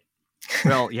 8K.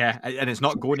 Well, yeah, and it's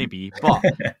not going to be, but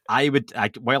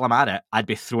while I'm at it, I'd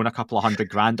be throwing a couple of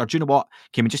 $100,000. Or do you know what?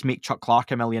 Can we just make Chuck Clark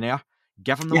a millionaire?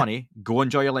 Give him the money, go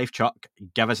enjoy your life, Chuck.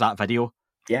 Give us that video.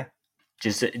 Yeah.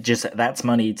 Just that's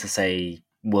money to say,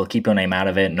 we'll keep your name out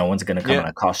of it. No one's going to come and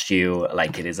accost you.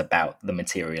 Like, it is about the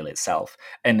material itself.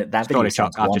 And that video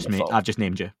sounds wonderful. I've just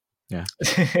named you. Yeah.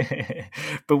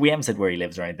 But we haven't said where he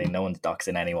lives or anything. No one's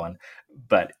doxing anyone.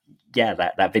 But yeah,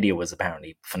 that video was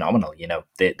apparently phenomenal.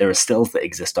 There are stills that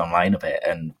exist online of it,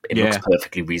 and it looks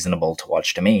perfectly reasonable to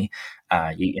watch to me.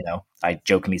 I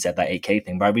jokingly said that 8K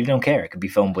thing, but I really don't care. It could be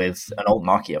filmed with an old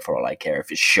Nokia for all I care.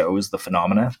 If it shows the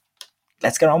phenomena,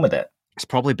 let's get on with it. It's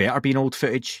probably better being old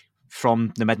footage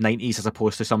from the mid-90s as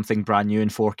opposed to something brand new in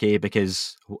 4K,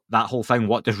 because that whole thing,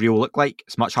 what does real look like?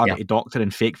 It's much harder to doctor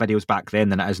in fake videos back then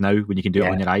than it is now when you can do it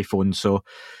on your iPhone. So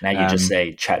now you just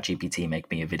say, ChatGPT, make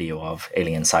me a video of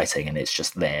alien sighting, and it's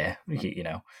just there,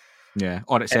 Yeah,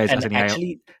 or it says... And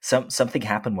actually, something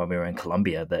happened when we were in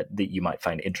Colombia that you might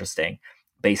find interesting.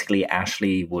 Basically,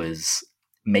 Ashley was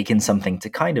making something to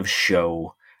kind of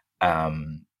show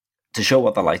to show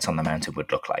what the lights on the mountain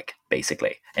would look like,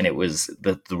 basically. And it was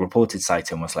the reported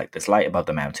sighting was like this light above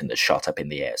the mountain that shot up in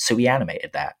the air. So we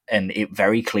animated that, and it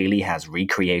very clearly has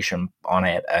recreation on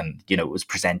it, and it was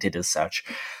presented as such.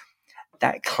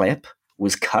 That clip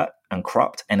was cut and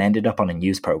cropped and ended up on a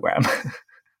news program.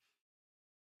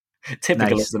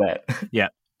 Typical, Nice. isn't it? Yeah.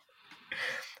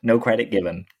 No credit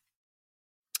given.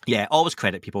 Yeah, always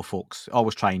credit people, folks.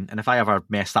 Always trying. And if I ever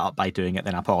mess that up by doing it,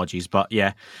 then apologies. But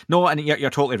yeah, no, and you're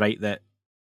totally right that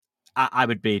I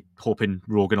would be hoping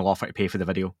Rogan will offer to pay for the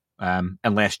video,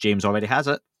 unless James already has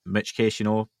it, in which case,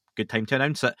 good time to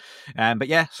announce it. But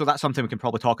yeah, so that's something we can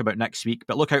probably talk about next week.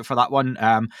 But look out for that one.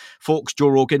 Folks, Joe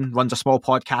Rogan runs a small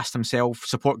podcast himself.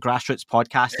 Support grassroots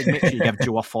podcasting. Make sure you give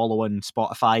Joe a follow on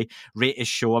Spotify. Rate his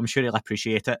show. I'm sure he'll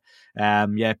appreciate it.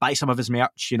 Yeah, buy some of his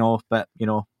merch, but,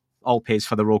 all pays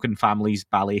for the Rogan family's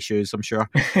ballet shoes, I'm sure.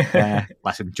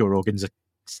 Listen, Joe Rogan's a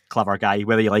clever guy,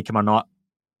 whether you like him or not.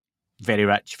 Very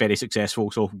rich, very successful,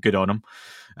 so good on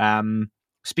him.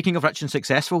 Speaking of rich and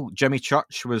successful, Jimmy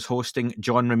Church was hosting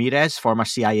John Ramirez, former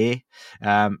CIA,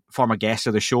 former guest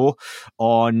of the show,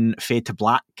 on Fade to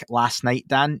Black last night,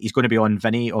 Dan. He's going to be on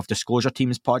Vinny of Disclosure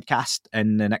Team's podcast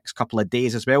in the next couple of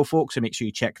days as well, folks, so make sure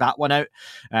you check that one out.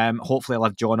 Hopefully I'll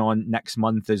have John on next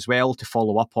month as well to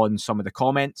follow up on some of the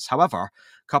comments. However,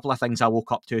 a couple of things I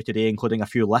woke up to today, including a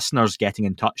few listeners getting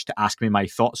in touch to ask me my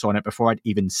thoughts on it before I'd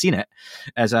even seen it,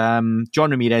 as John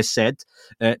Ramirez said,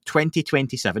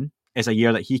 2027 is a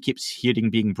year that he keeps hearing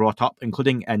being brought up,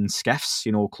 including in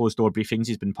SCIFs, closed-door briefings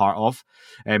he's been part of,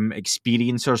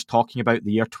 experiencers talking about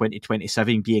the year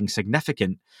 2027 being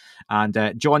significant.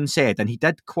 And John said, and he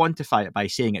did quantify it by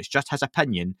saying it's just his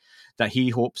opinion, that he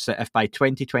hopes that if by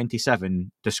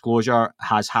 2027 disclosure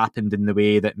has happened in the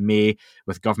way that may,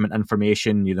 with government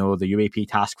information, the UAP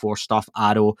task force stuff,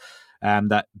 Arrow,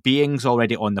 that beings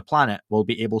already on the planet will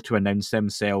be able to announce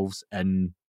themselves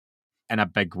in a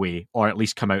big way, or at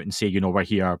least come out and say, we're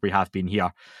here, we have been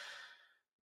here.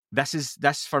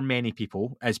 This for many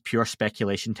people is pure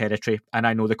speculation territory, and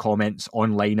I know the comments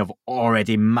online have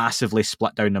already massively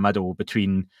split down the middle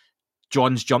between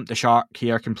John's jumped the shark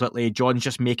here completely, John's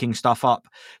just making stuff up.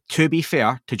 To be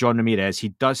fair to John Ramirez, he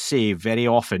does say very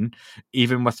often,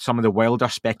 even with some of the wilder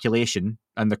speculation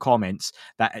and the comments,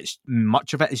 that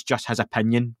much of it is just his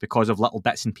opinion because of little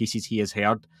bits and pieces he has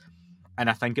heard. And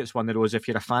I think it's one of those, if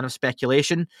you're a fan of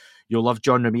speculation, you'll love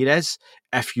John Ramirez.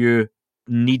 If you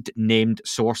need named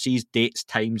sources, dates,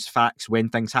 times, facts, when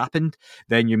things happened,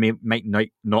 then you might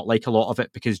not like a lot of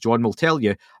it, because John will tell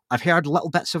you, I've heard little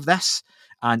bits of this,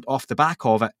 and off the back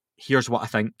of it, here's what I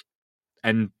think.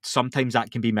 And sometimes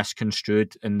that can be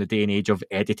misconstrued in the day and age of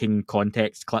editing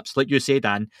context clips. Like you say,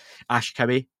 Dan, Ash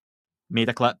Cowie made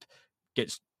a clip,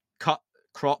 gets cut,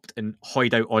 cropped, and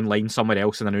hoid out online somewhere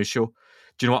else in a news show.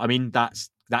 Do you know what I mean? That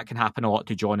can happen a lot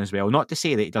to John as well. Not to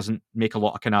say that he doesn't make a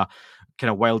lot of kind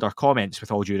of wilder comments,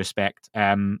 with all due respect.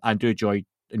 I do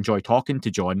enjoy talking to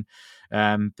John.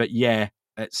 But yeah,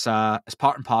 it's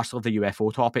part and parcel of the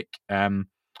UFO topic.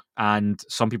 And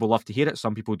some people love to hear it,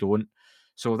 some people don't.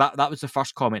 So that was the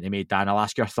first comment he made, Dan. I'll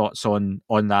ask your thoughts on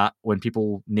that. When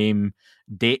people name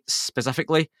dates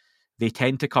specifically, they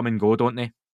tend to come and go, don't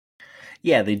they?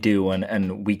 Yeah, they do,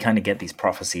 and we kind of get these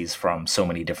prophecies from so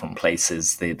many different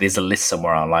places. There's a list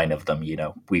somewhere online of them.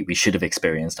 We should have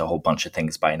experienced a whole bunch of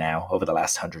things by now over the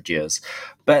last 100 years.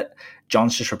 But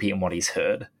John's just repeating what he's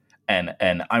heard. And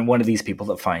I'm one of these people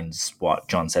that finds what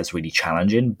John says really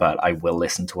challenging, but I will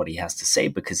listen to what he has to say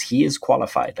because he is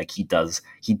qualified. Like he does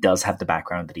have the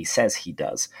background that he says he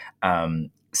does.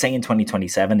 Saying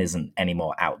 2027 isn't any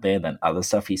more out there than other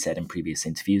stuff he said in previous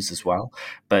interviews as well.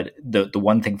 But the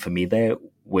one thing for me there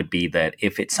would be that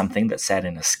if it's something that's said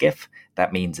in a SCIF,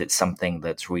 that means it's something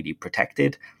that's really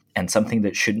protected and something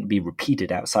that shouldn't be repeated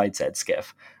outside said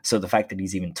SCIF. So the fact that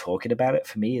he's even talking about it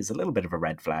for me is a little bit of a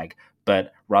red flag.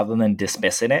 But rather than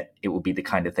dismissing it, it would be the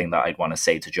kind of thing that I'd want to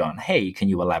say to John, hey, can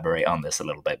you elaborate on this a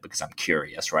little bit? Because I'm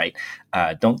curious, right?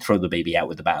 Don't throw the baby out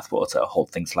with the bathwater.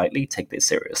 Hold things lightly. Take this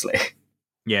seriously.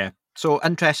 Yeah, so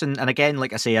interesting. And again,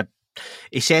 like I say,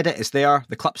 he said it, it's there.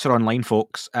 The clips are online,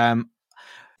 folks.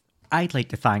 I'd like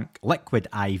to thank Liquid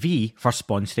IV for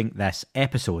sponsoring this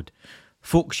episode.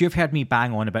 Folks, you've heard me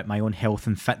bang on about my own health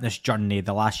and fitness journey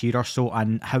the last year or so,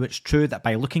 and how it's true that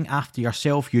by looking after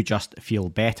yourself, you just feel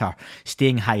better.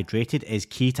 Staying hydrated is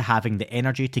key to having the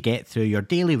energy to get through your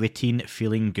daily routine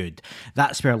feeling good.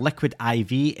 That's where Liquid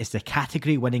IV is the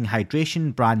category-winning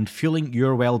hydration brand fueling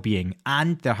your well-being,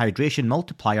 and their hydration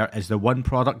multiplier is the one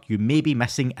product you may be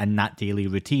missing in that daily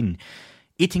routine.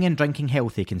 Eating and drinking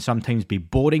healthy can sometimes be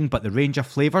boring, but the range of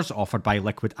flavours offered by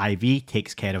Liquid IV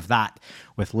takes care of that.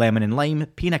 with lemon and lime,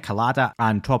 pina colada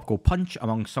and tropical punch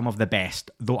among some of the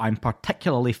best, though I'm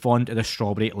particularly fond of the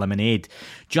strawberry lemonade.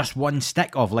 Just one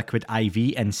stick of liquid IV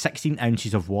in 16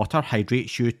 ounces of water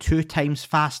hydrates you 2 times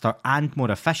faster and more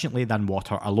efficiently than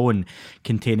water alone,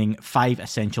 containing 5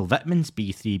 essential vitamins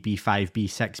B3, B5,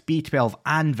 B6, B12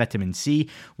 and vitamin C,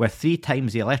 with 3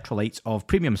 times the electrolytes of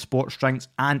premium sports drinks,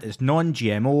 and is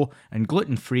non-GMO and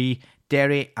gluten-free,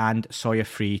 dairy and soya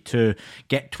free too.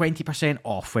 Get 20%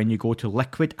 off when you go to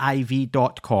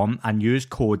liquidiv.com and use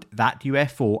code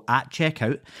ThatUFO at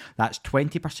checkout. That's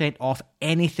 20% off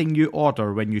anything you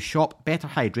order when you shop Better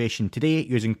Hydration today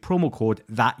using promo code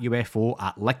ThatUFO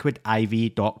at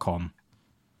liquidiv.com.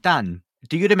 Dan,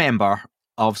 do you remember,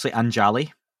 obviously,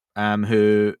 Anjali,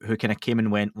 who kind of came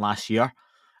and went last year?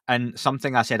 And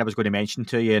something I said I was going to mention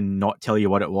to you and not tell you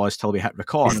what it was till we hit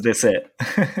record. Is this it?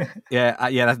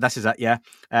 Yeah, this is it, yeah.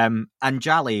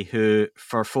 Anjali, who,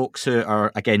 for folks who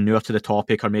are, again, newer to the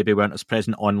topic or maybe weren't as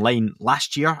present online,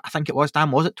 last year, I think it was,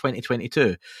 Dan, was it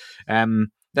 2022?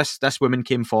 This woman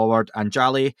came forward,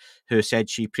 Anjali, who said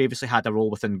she previously had a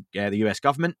role within the US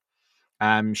government.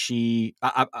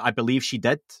 I believe she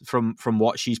did from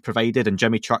what she's provided, and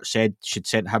Jimmy Church said she'd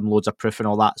sent him loads of proof and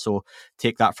all that, so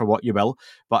take that for what you will,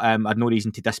 but I'd no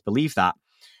reason to disbelieve that.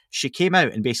 She came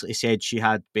out and basically said she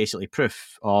had basically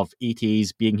proof of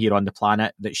ETs being here on the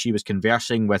planet, that she was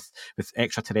conversing with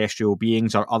extraterrestrial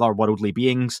beings or other worldly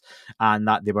beings, and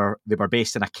that they were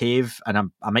based in a cave,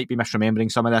 and I might be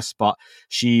misremembering some of this, but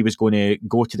she was going to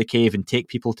go to the cave and take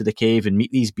people to the cave and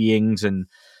meet these beings. And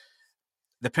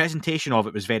the presentation of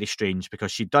it was very strange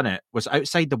because she'd done it was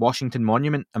outside the Washington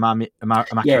Monument. Am I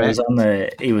yeah,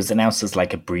 correct? It was announced as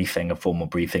like a formal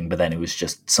briefing, but then it was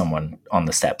just someone on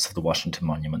the steps of the Washington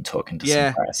Monument talking to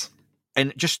some press.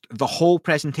 And just the whole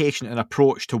presentation and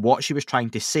approach to what she was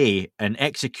trying to say and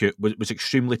execute was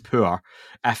extremely poor,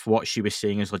 if what she was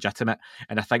saying is legitimate.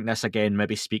 And I think this, again,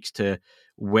 maybe speaks to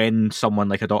when someone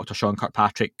like a Dr. Sean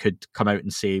Kirkpatrick could come out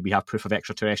and say, we have proof of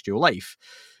extraterrestrial life.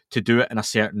 To do it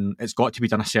it's got to be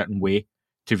done a certain way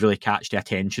to really catch the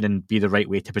attention and be the right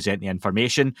way to present the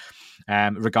information,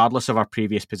 regardless of her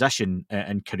previous position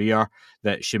and career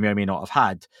that she may or may not have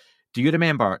had. Do you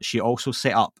remember she also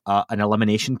set up an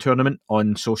elimination tournament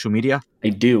on social media? I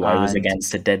do. I was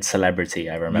against a dead celebrity.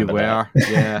 I remember that.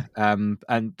 Yeah.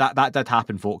 And that did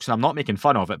happen, folks. And I'm not making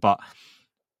fun of it, but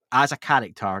as a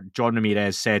character, John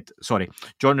Ramirez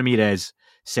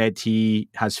said he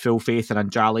has full faith in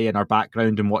Anjali and her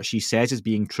background and what she says is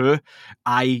being true.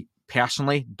 I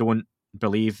personally don't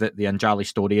believe that the Anjali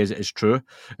story is true,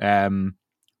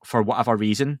 for whatever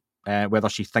reason, whether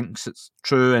she thinks it's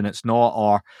true and it's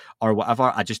not, or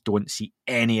whatever. I just don't see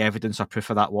any evidence or proof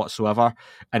of that whatsoever.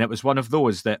 And it was one of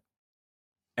those that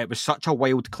it was such a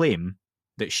wild claim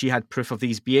that she had proof of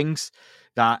these beings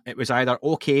that it was either,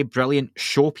 okay, brilliant,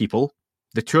 show people.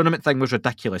 The tournament thing was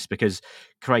ridiculous because,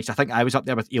 Christ, I think I was up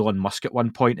there with Elon Musk at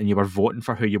one point and you were voting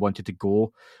for who you wanted to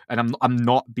go. And I'm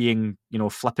not being,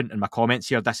 flippant in my comments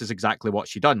here. This is exactly what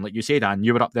she done. Like you said, Dan,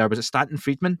 you were up there. Was it Stanton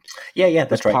Friedman? Yeah,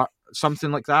 that's right.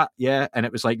 Something like that, yeah. And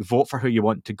it was like, vote for who you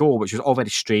want to go, which was all very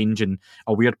strange and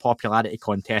a weird popularity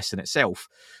contest in itself.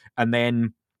 And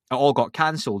then it all got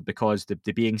cancelled because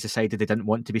the beings decided they didn't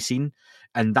want to be seen.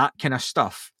 And that kind of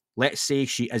stuff, let's say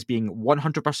she is being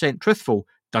 100% truthful,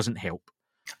 doesn't help.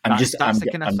 I'm just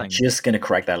going to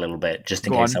correct that a little bit, just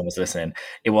in case someone's listening.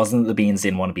 It wasn't that the beings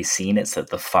didn't want to be seen; it's that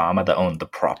the farmer that owned the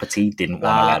property didn't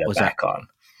want to let it back on.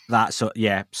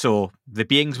 So the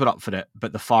beings were up for it,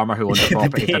 but the farmer who owned the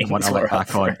property didn't want to let it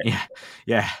back on.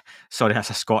 Yeah. Sorry,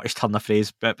 that's a Scottish turn of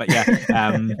phrase, but yeah.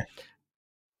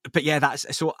 But yeah,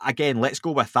 that's so. Again, let's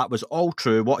go with that was all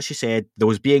true. What she said,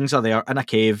 those beings are there in a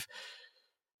cave.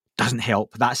 Doesn't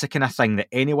help. That's the kind of thing that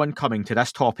anyone coming to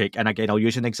this topic, and again, I'll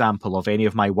use an example of any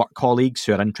of my work colleagues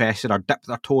who are interested or dip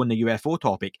their toe in the UFO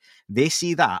topic, they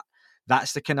see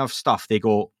that's the kind of stuff they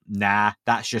go, nah,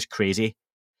 that's just crazy,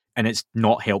 and it's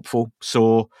not helpful.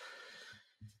 So,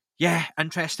 yeah,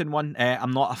 interesting one.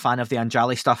 I'm not a fan of the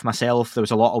Anjali stuff myself. There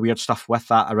was a lot of weird stuff with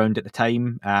that around at the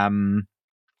time.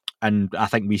 And I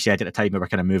think we said at the time we were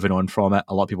kind of moving on from it.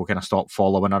 A lot of people kind of stopped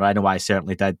following her. I know I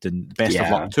certainly did, and best of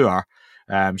luck to her.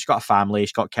 She's got a family,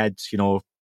 she's got kids,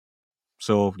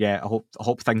 so yeah, I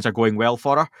hope things are going well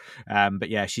for her. But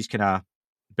yeah, she's kind of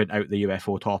been out the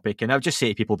UFO topic, and I would just say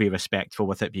to people, be respectful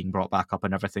with it being brought back up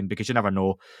and everything, because you never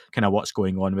know kind of what's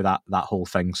going on with that whole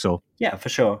thing. So yeah, for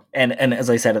sure. And as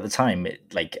I said at the time,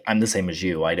 I'm the same as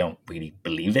you. I don't really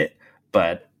believe it,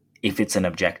 but if it's an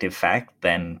objective fact,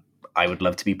 then I would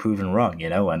love to be proven wrong,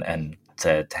 and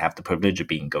to have the privilege of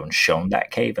being shown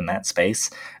that cave in that space.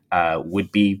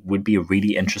 would be a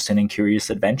really interesting and curious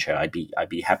adventure. I'd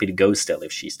be happy to go still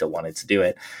if she still wanted to do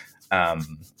it.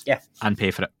 Yeah, and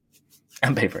pay for it.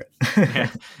 And pay for it.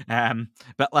 Yeah.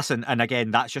 But listen, and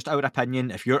again, that's just our opinion.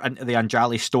 If you're into the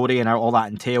Anjali story and all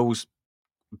that entails,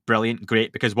 brilliant,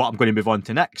 great, because what I'm going to move on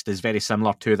to next is very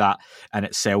similar to that in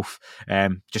itself.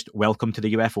 Just welcome to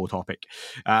the UFO topic.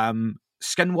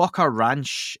 Skinwalker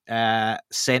Ranch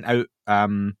sent out a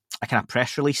kind of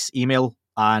press release email,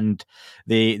 and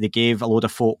they gave a load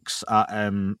of folks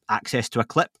access to a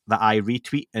clip that I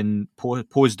retweet and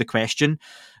pose the question: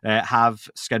 have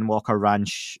Skinwalker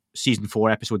Ranch season 4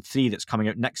 episode 3 that's coming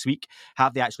out next week,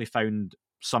 have they actually found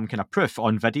some kind of proof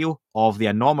on video of the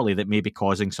anomaly that may be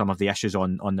causing some of the issues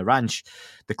on the ranch?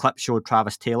 The clip showed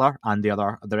Travis Taylor and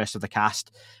the rest of the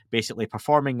cast basically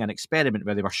performing an experiment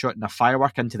where they were shooting a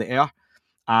firework into the air,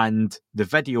 and the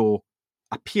video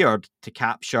appeared to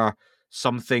capture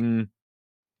something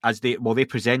as they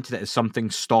presented it as something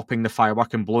stopping the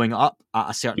firework and blowing it up at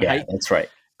a certain height. Yeah, that's right.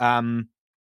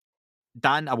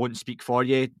 Dan, I won't speak for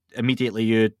you.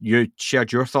 Immediately, you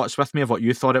shared your thoughts with me of what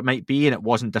you thought it might be, and it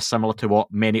wasn't dissimilar to what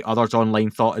many others online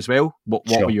thought as well. What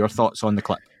Sure. were your thoughts on the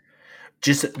clip?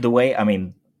 Just the way, I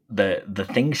mean, the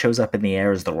thing shows up in the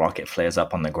air as the rocket flares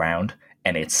up on the ground,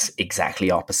 and it's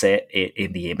exactly opposite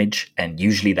in the image. And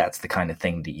usually that's the kind of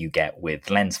thing that you get with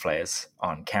lens flares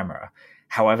on camera.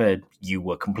 However, you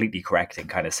were completely correct in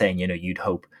kind of saying, you'd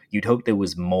hope there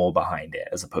was more behind it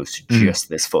as opposed to just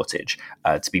this footage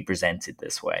to be presented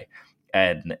this way.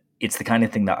 And it's the kind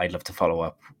of thing that I'd love to follow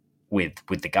up with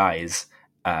the guys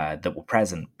that were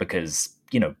present, because,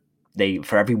 they,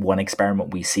 for every one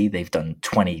experiment we see, they've done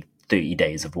 20, 30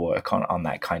 days of work on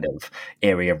that kind of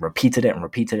area, repeated it and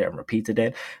repeated it and repeated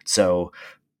it. So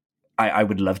I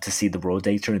would love to see the raw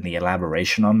data and the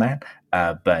elaboration on that.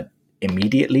 But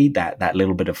immediately that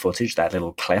little bit of footage, that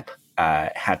little clip,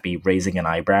 had me raising an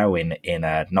eyebrow in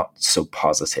a not so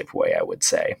positive way, I would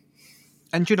say.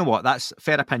 And you know what? That's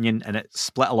fair opinion, and it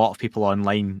split a lot of people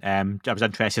online. I was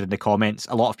interested in the comments.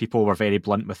 A lot of people were very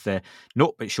blunt with the,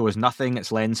 nope, it shows nothing.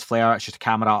 It's lens flare. It's just a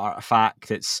camera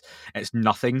artifact. It's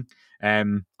nothing.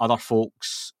 Other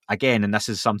folks, again, and this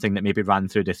is something that maybe ran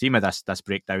through the theme of this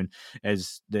breakdown,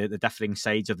 is the differing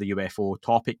sides of the UFO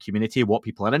topic community, what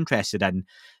people are interested in.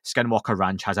 Skinwalker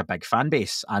Ranch has a big fan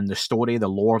base, and the story, the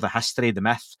lore, the history, the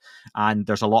myth, and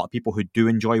there's a lot of people who do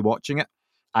enjoy watching it.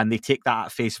 And they take that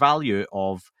at face value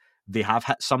of they have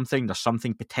hit something, there's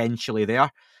something potentially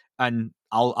there. And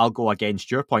I'll go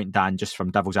against your point, Dan, just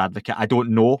from devil's advocate. I don't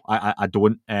know. I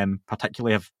don't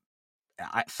particularly have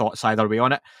thoughts either way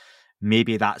on it.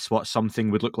 Maybe that's what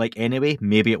something would look like anyway.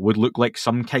 Maybe it would look like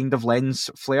some kind of lens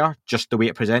flare, just the way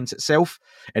it presents itself.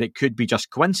 And it could be just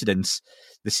coincidence,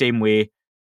 the same way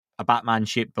a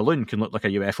Batman-shaped balloon can look like a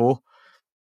UFO.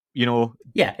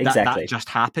 Yeah, exactly. That just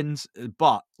happens.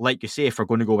 But like you say, if we're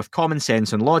going to go with common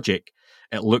sense and logic,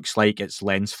 it looks like it's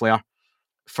lens flare.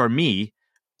 For me,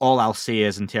 all I'll say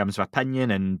is, in terms of opinion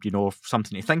and,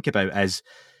 something to think about, is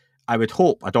I would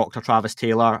hope a Dr. Travis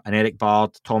Taylor, an Eric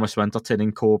Bard, Thomas Winterton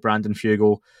and co, Brandon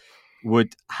Fugel,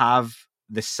 would have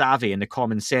the savvy and the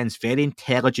common sense, very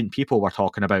intelligent people we're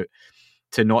talking about,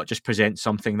 to not just present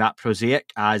something that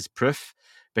prosaic as proof,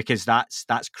 because that's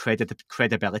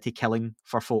credibility killing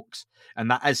for folks. And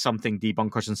that is something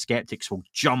debunkers and skeptics will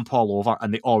jump all over,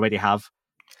 and they already have.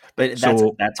 But that's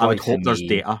I why would hope there's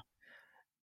data.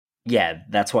 Yeah,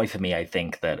 that's why for me, I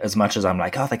think that as much as I'm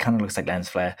like, oh, that kind of looks like lens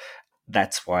flare,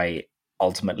 that's why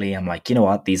ultimately I'm like, you know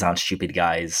what, these aren't stupid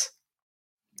guys.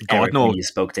 God, no. When you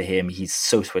spoke to him, he's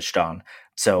so switched on.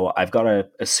 So I've got to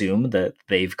assume that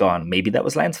they've gone, maybe that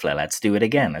was lens flare. Let's do it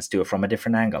again. Let's do it from a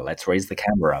different angle. Let's raise the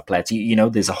camera up.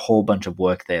 There's a whole bunch of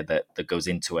work there that goes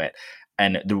into it.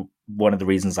 And one of the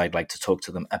reasons I'd like to talk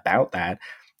to them about that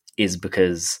is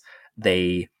because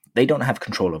they don't have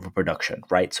control over production,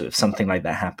 right? So if something like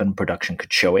that happened, production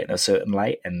could show it in a certain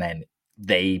light, and then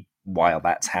they, while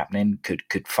that's happening,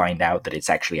 could find out that it's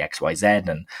actually XYZ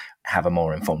and have a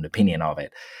more informed opinion of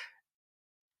it.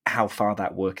 How far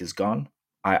that work has gone,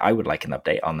 I would like an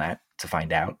update on that to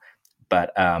find out.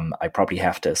 But I probably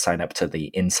have to sign up to the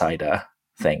insider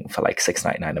thing for like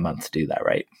 $6.99 a month to do that,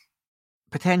 right?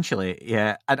 Potentially,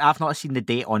 yeah. And I've not seen the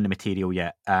date on the material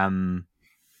yet.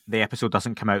 The episode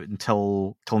doesn't come out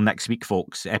until next week,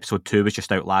 folks. Episode 2 was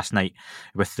just out last night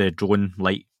with the drone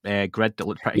light grid that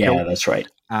looked pretty cool. Yeah, that's right.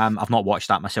 I've not watched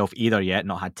that myself either yet,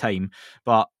 not had time.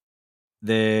 But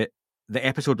the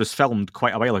episode was filmed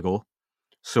quite a while ago,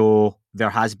 so there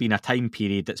has been a time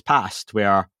period that's passed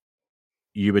where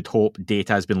you would hope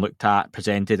data has been looked at,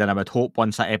 presented, and I would hope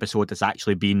once that episode has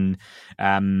actually been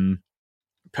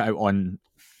put out on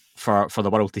for the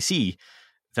world to see,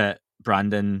 that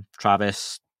Brandon,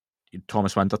 Travis,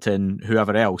 Thomas Winterton,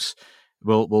 whoever else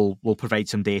will provide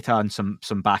some data and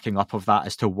some backing up of that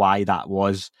as to why that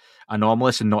was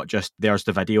anomalous and not just there's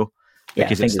the video,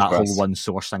 because it's fingers that crossed. whole one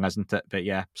source thing, isn't it? But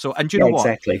yeah. So, and do you Yeah, know what?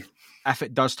 exactly. If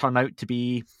it does turn out to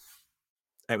be,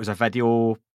 it was a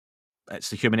video,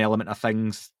 it's the human element of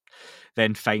things,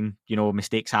 then fine. You know,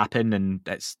 mistakes happen, and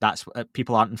that's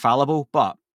people aren't infallible,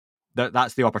 but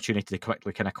that's the opportunity to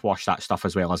quickly kind of quash that stuff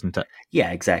as well, isn't it?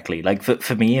 Yeah, exactly. Like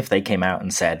for me, if they came out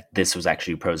and said this was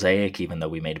actually prosaic, even though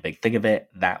we made a big thing of it,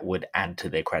 that would add to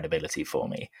their credibility for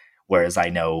me. Whereas I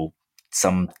know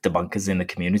some debunkers in the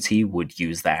community would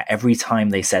use that every time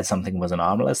they said something was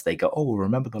anomalous. They go, "Oh,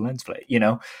 remember the lens flare?" You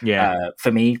know. Yeah.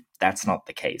 For me, that's not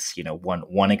the case. You know,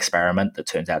 one experiment that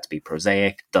turns out to be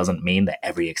prosaic doesn't mean that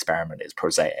every experiment is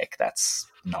prosaic. That's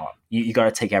not. You got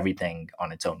to take everything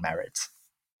on its own merits.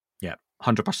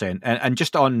 100%. And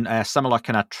just on a similar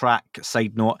kind of track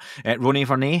side note, Ronnie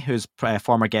Vernay, who's a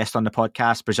former guest on the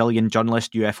podcast, Brazilian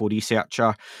journalist, UFO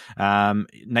researcher,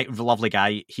 lovely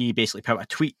guy, he basically put out a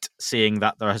tweet saying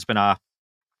that there has been a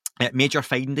major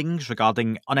findings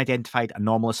regarding unidentified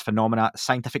anomalous phenomena.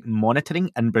 Scientific monitoring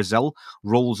in Brazil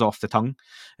rolls off the tongue.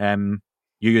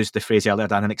 You used the phrase earlier,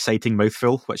 Dan, an exciting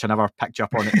mouthful, which I never picked you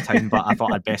up on at the time, but I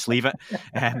thought I'd best leave it.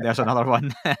 There's another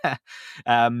one.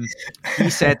 He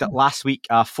said that last week,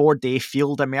 a 4-day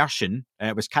field immersion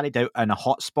was carried out in a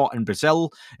hotspot in Brazil.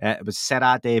 It was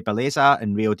Serra de Beleza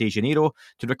in Rio de Janeiro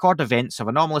to record events of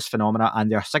anomalous phenomena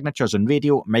and their signatures in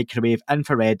radio, microwave,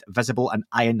 infrared, visible and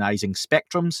ionizing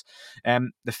spectrums.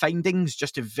 The findings,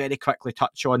 just to very quickly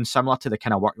touch on, similar to the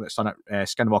kind of work that's done at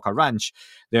Skinwalker Ranch,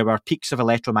 there were peaks of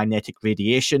electromagnetic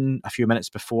radiation a few minutes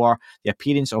before, the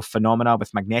appearance of phenomena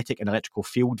with magnetic and electrical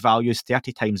field values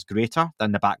 30 times greater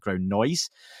than the background noise.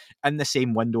 In the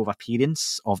same window of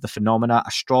appearance of the phenomena,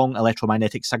 a strong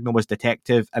electromagnetic signal was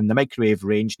detected in the microwave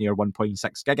range near 1.6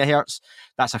 gigahertz.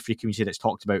 That's a frequency that's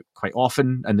talked about quite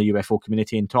often in the UFO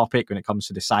community and topic when it comes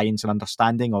to the science and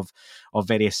understanding of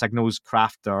various signals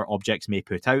craft or objects may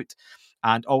put out.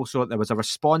 And also there was a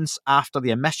response after the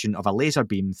emission of a laser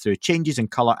beam through changes in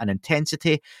colour and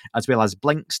intensity, as well as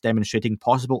blinks demonstrating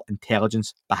possible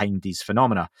intelligence behind these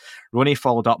phenomena. Roney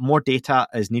followed up, more data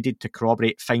is needed to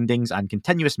corroborate findings and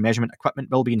continuous measurement equipment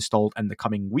will be installed in the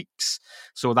coming weeks.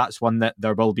 So that's one that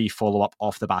there will be follow-up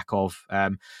off the back of.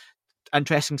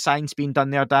 Interesting science being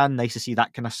done there, Dan. Nice to see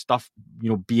that kind of stuff,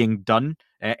 being done.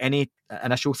 Any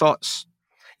initial thoughts?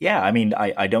 Yeah, I mean,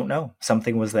 I don't know.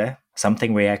 Something was there.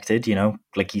 Something reacted,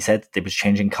 like you said, it was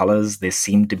changing colors. There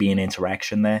seemed to be an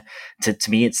interaction there. To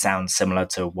me, it sounds similar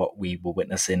to what we were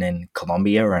witnessing in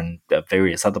Colombia and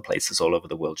various other places all over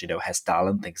the world, Hestal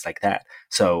and things like that.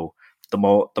 So the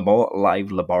more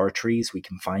live laboratories we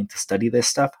can find to study this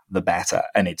stuff, the better.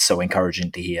 And it's so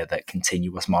encouraging to hear that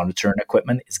continuous monitoring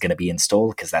equipment is going to be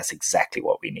installed, because that's exactly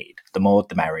what we need. The more,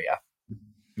 the merrier.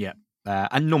 Yeah.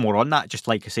 And no more on that. Just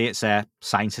like I say, it's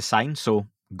science is science, so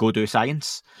go do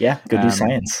science. Yeah, go do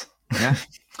science. Yeah.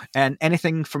 And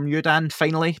anything from you, Dan,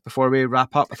 finally, before we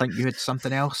wrap up? I think you had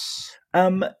something else.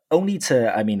 Only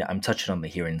I'm touching on the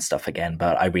hearing stuff again,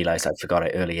 but I realized I forgot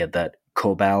it earlier, that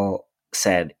Corbell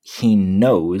said he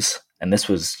knows, and this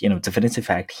was, definitive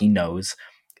fact, he knows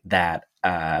that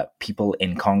people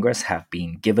in Congress have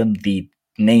been given the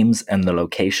names and the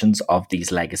locations of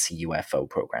these legacy UFO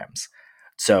programs.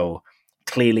 So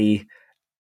clearly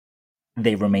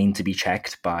they remain to be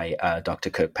checked by Dr.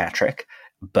 Kirkpatrick,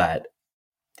 but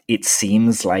it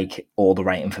seems like all the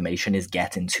right information is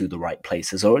getting to the right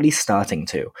places, or at least starting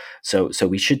to. So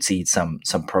we should see some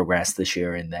progress this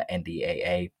year in the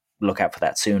NDAA. Look out for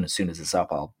that soon. As soon as it's up,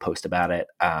 I'll post about it.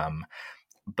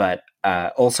 But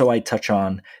also I touch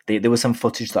on, there was some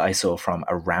footage that I saw from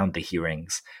around the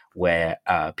hearings where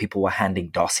people were handing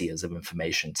dossiers of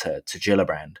information to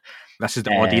Gillibrand. This is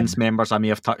the audience members I may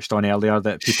have touched on earlier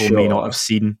that people may not have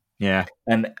seen. Yeah.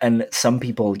 And some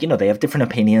people, they have different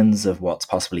opinions of what's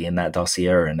possibly in that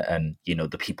dossier and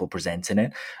the people presenting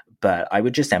it. But I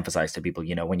would just emphasize to people,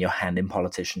 when you're handing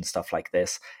politicians stuff like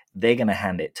this, they're going to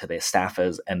hand it to their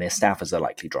staffers, and their staffers are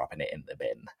likely dropping it in the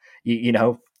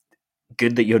bin.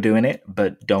 Good that you're doing it,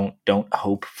 but don't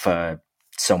hope for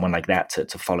someone like that to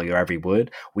follow your every word.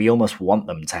 We almost want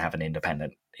them to have an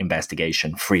independent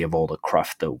investigation free of all the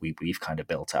cruft that we've kind of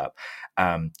built up.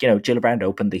 Gillibrand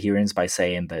opened the hearings by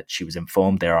saying that she was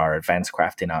informed there are advanced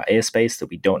craft in our airspace that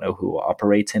we don't know who are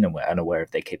operating, and we're unaware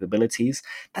of their capabilities.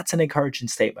 That's an encouraging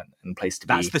statement and place to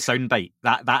be. That's the soundbite.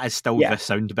 That is still the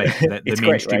soundbite that the mainstream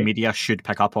great, right? media should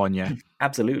pick up on, yeah.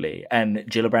 Absolutely. And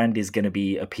Gillibrand is going to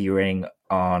be appearing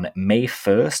on May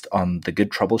 1st on The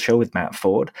Good Trouble Show with Matt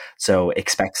Ford. So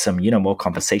expect some, more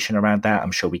conversation around that.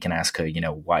 I'm sure we can ask her,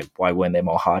 why weren't there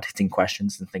more hard-hitting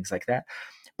questions and things like that.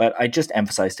 But I just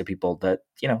emphasize to people that,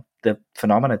 the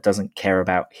phenomena doesn't care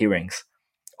about hearings.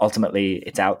 Ultimately,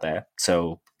 it's out there.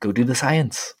 So go do the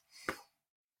science.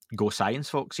 Go science,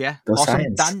 folks, yeah. Go awesome,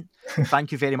 science. Dan.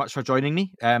 Thank you very much for joining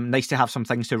me. Nice to have some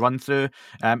things to run through.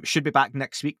 Should be back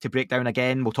next week to break down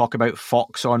again. We'll talk about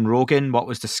Fox on Rogan, what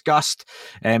was discussed,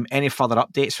 any further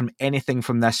updates from anything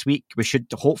from this week. We should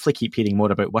hopefully keep hearing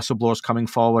more about whistleblowers coming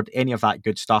forward, any of that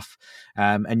good stuff.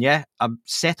 I'm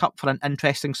set up for an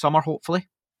interesting summer, hopefully.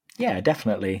 Yeah,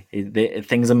 definitely.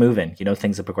 Things are moving,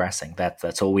 things are progressing.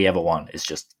 That's all we ever want, is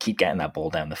just keep getting that ball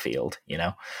down the field,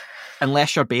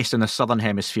 Unless you're based in the Southern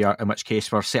Hemisphere, in which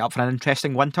case we're set up for an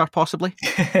interesting winter, possibly.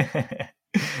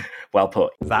 Well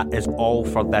put. That is all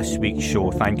for this week's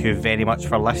show. Thank you very much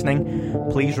for listening.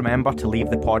 Please remember to leave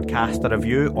the podcast a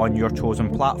review on your chosen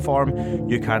platform.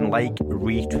 You can like,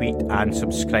 retweet and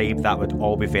subscribe. That would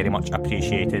all be very much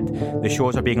appreciated. The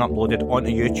shows are being uploaded onto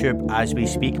YouTube as we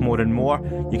speak more and more.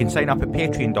 You can sign up at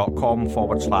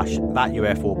patreon.com/That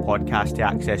UFO podcast to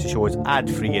access the shows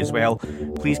ad-free as well.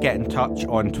 Please get in touch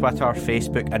on Twitter,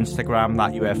 Facebook, Instagram,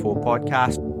 That UFO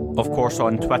podcast. Of course,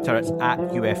 on Twitter, it's at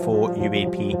UFO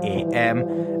UAPAM.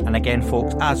 And again,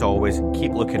 folks, as always,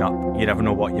 keep looking up. You never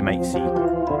know what you might see. It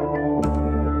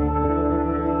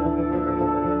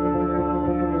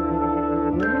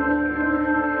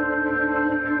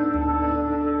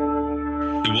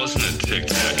wasn't a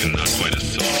tic-tac and not quite a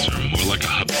saucer, more like a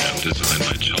hubcap designed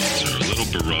by Chaucer, a little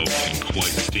Baroque and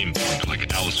quite steampunk,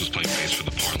 like Alice was playing bass for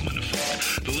the Parliament of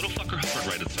Folk. The little fucker hovered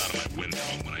right outside of my window,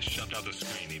 and when I shoved out the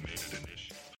screen, he made it an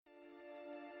issue.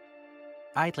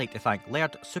 I'd like to thank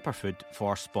Laird Superfood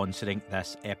for sponsoring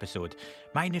this episode.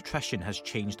 My nutrition has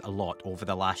changed a lot over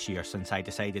the last year since I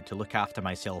decided to look after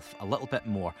myself a little bit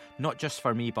more, not just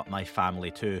for me but my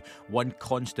family too. One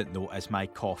constant though is my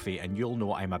coffee, and you'll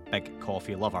know I'm a big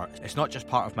coffee lover. It's not just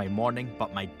part of my morning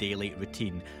but my daily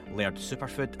routine. Laird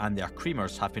Superfood and their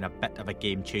creamers have been a bit of a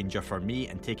game changer for me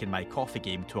and taken my coffee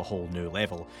game to a whole new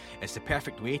level. It's the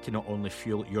perfect way to not only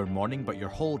fuel your morning but your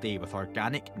whole day with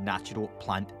organic, natural,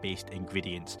 plant-based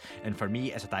ingredients. And for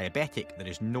me as a diabetic, there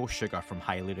is no sugar from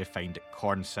highly refined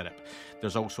corn syrup.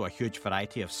 There's also a huge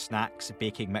variety of snacks,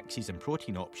 baking mixes and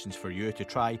protein options for you to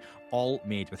try, all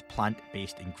made with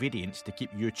plant-based ingredients to keep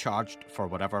you charged for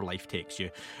whatever life takes you.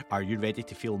 Are you ready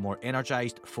to feel more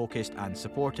energised, focused and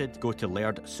supported? Go to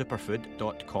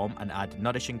lairdsuperfood.com and add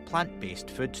nourishing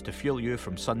plant-based foods to fuel you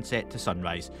from sunset to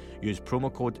sunrise. Use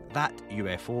promo code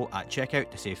THATUFO at checkout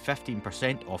to save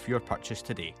 15% off your purchase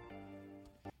today.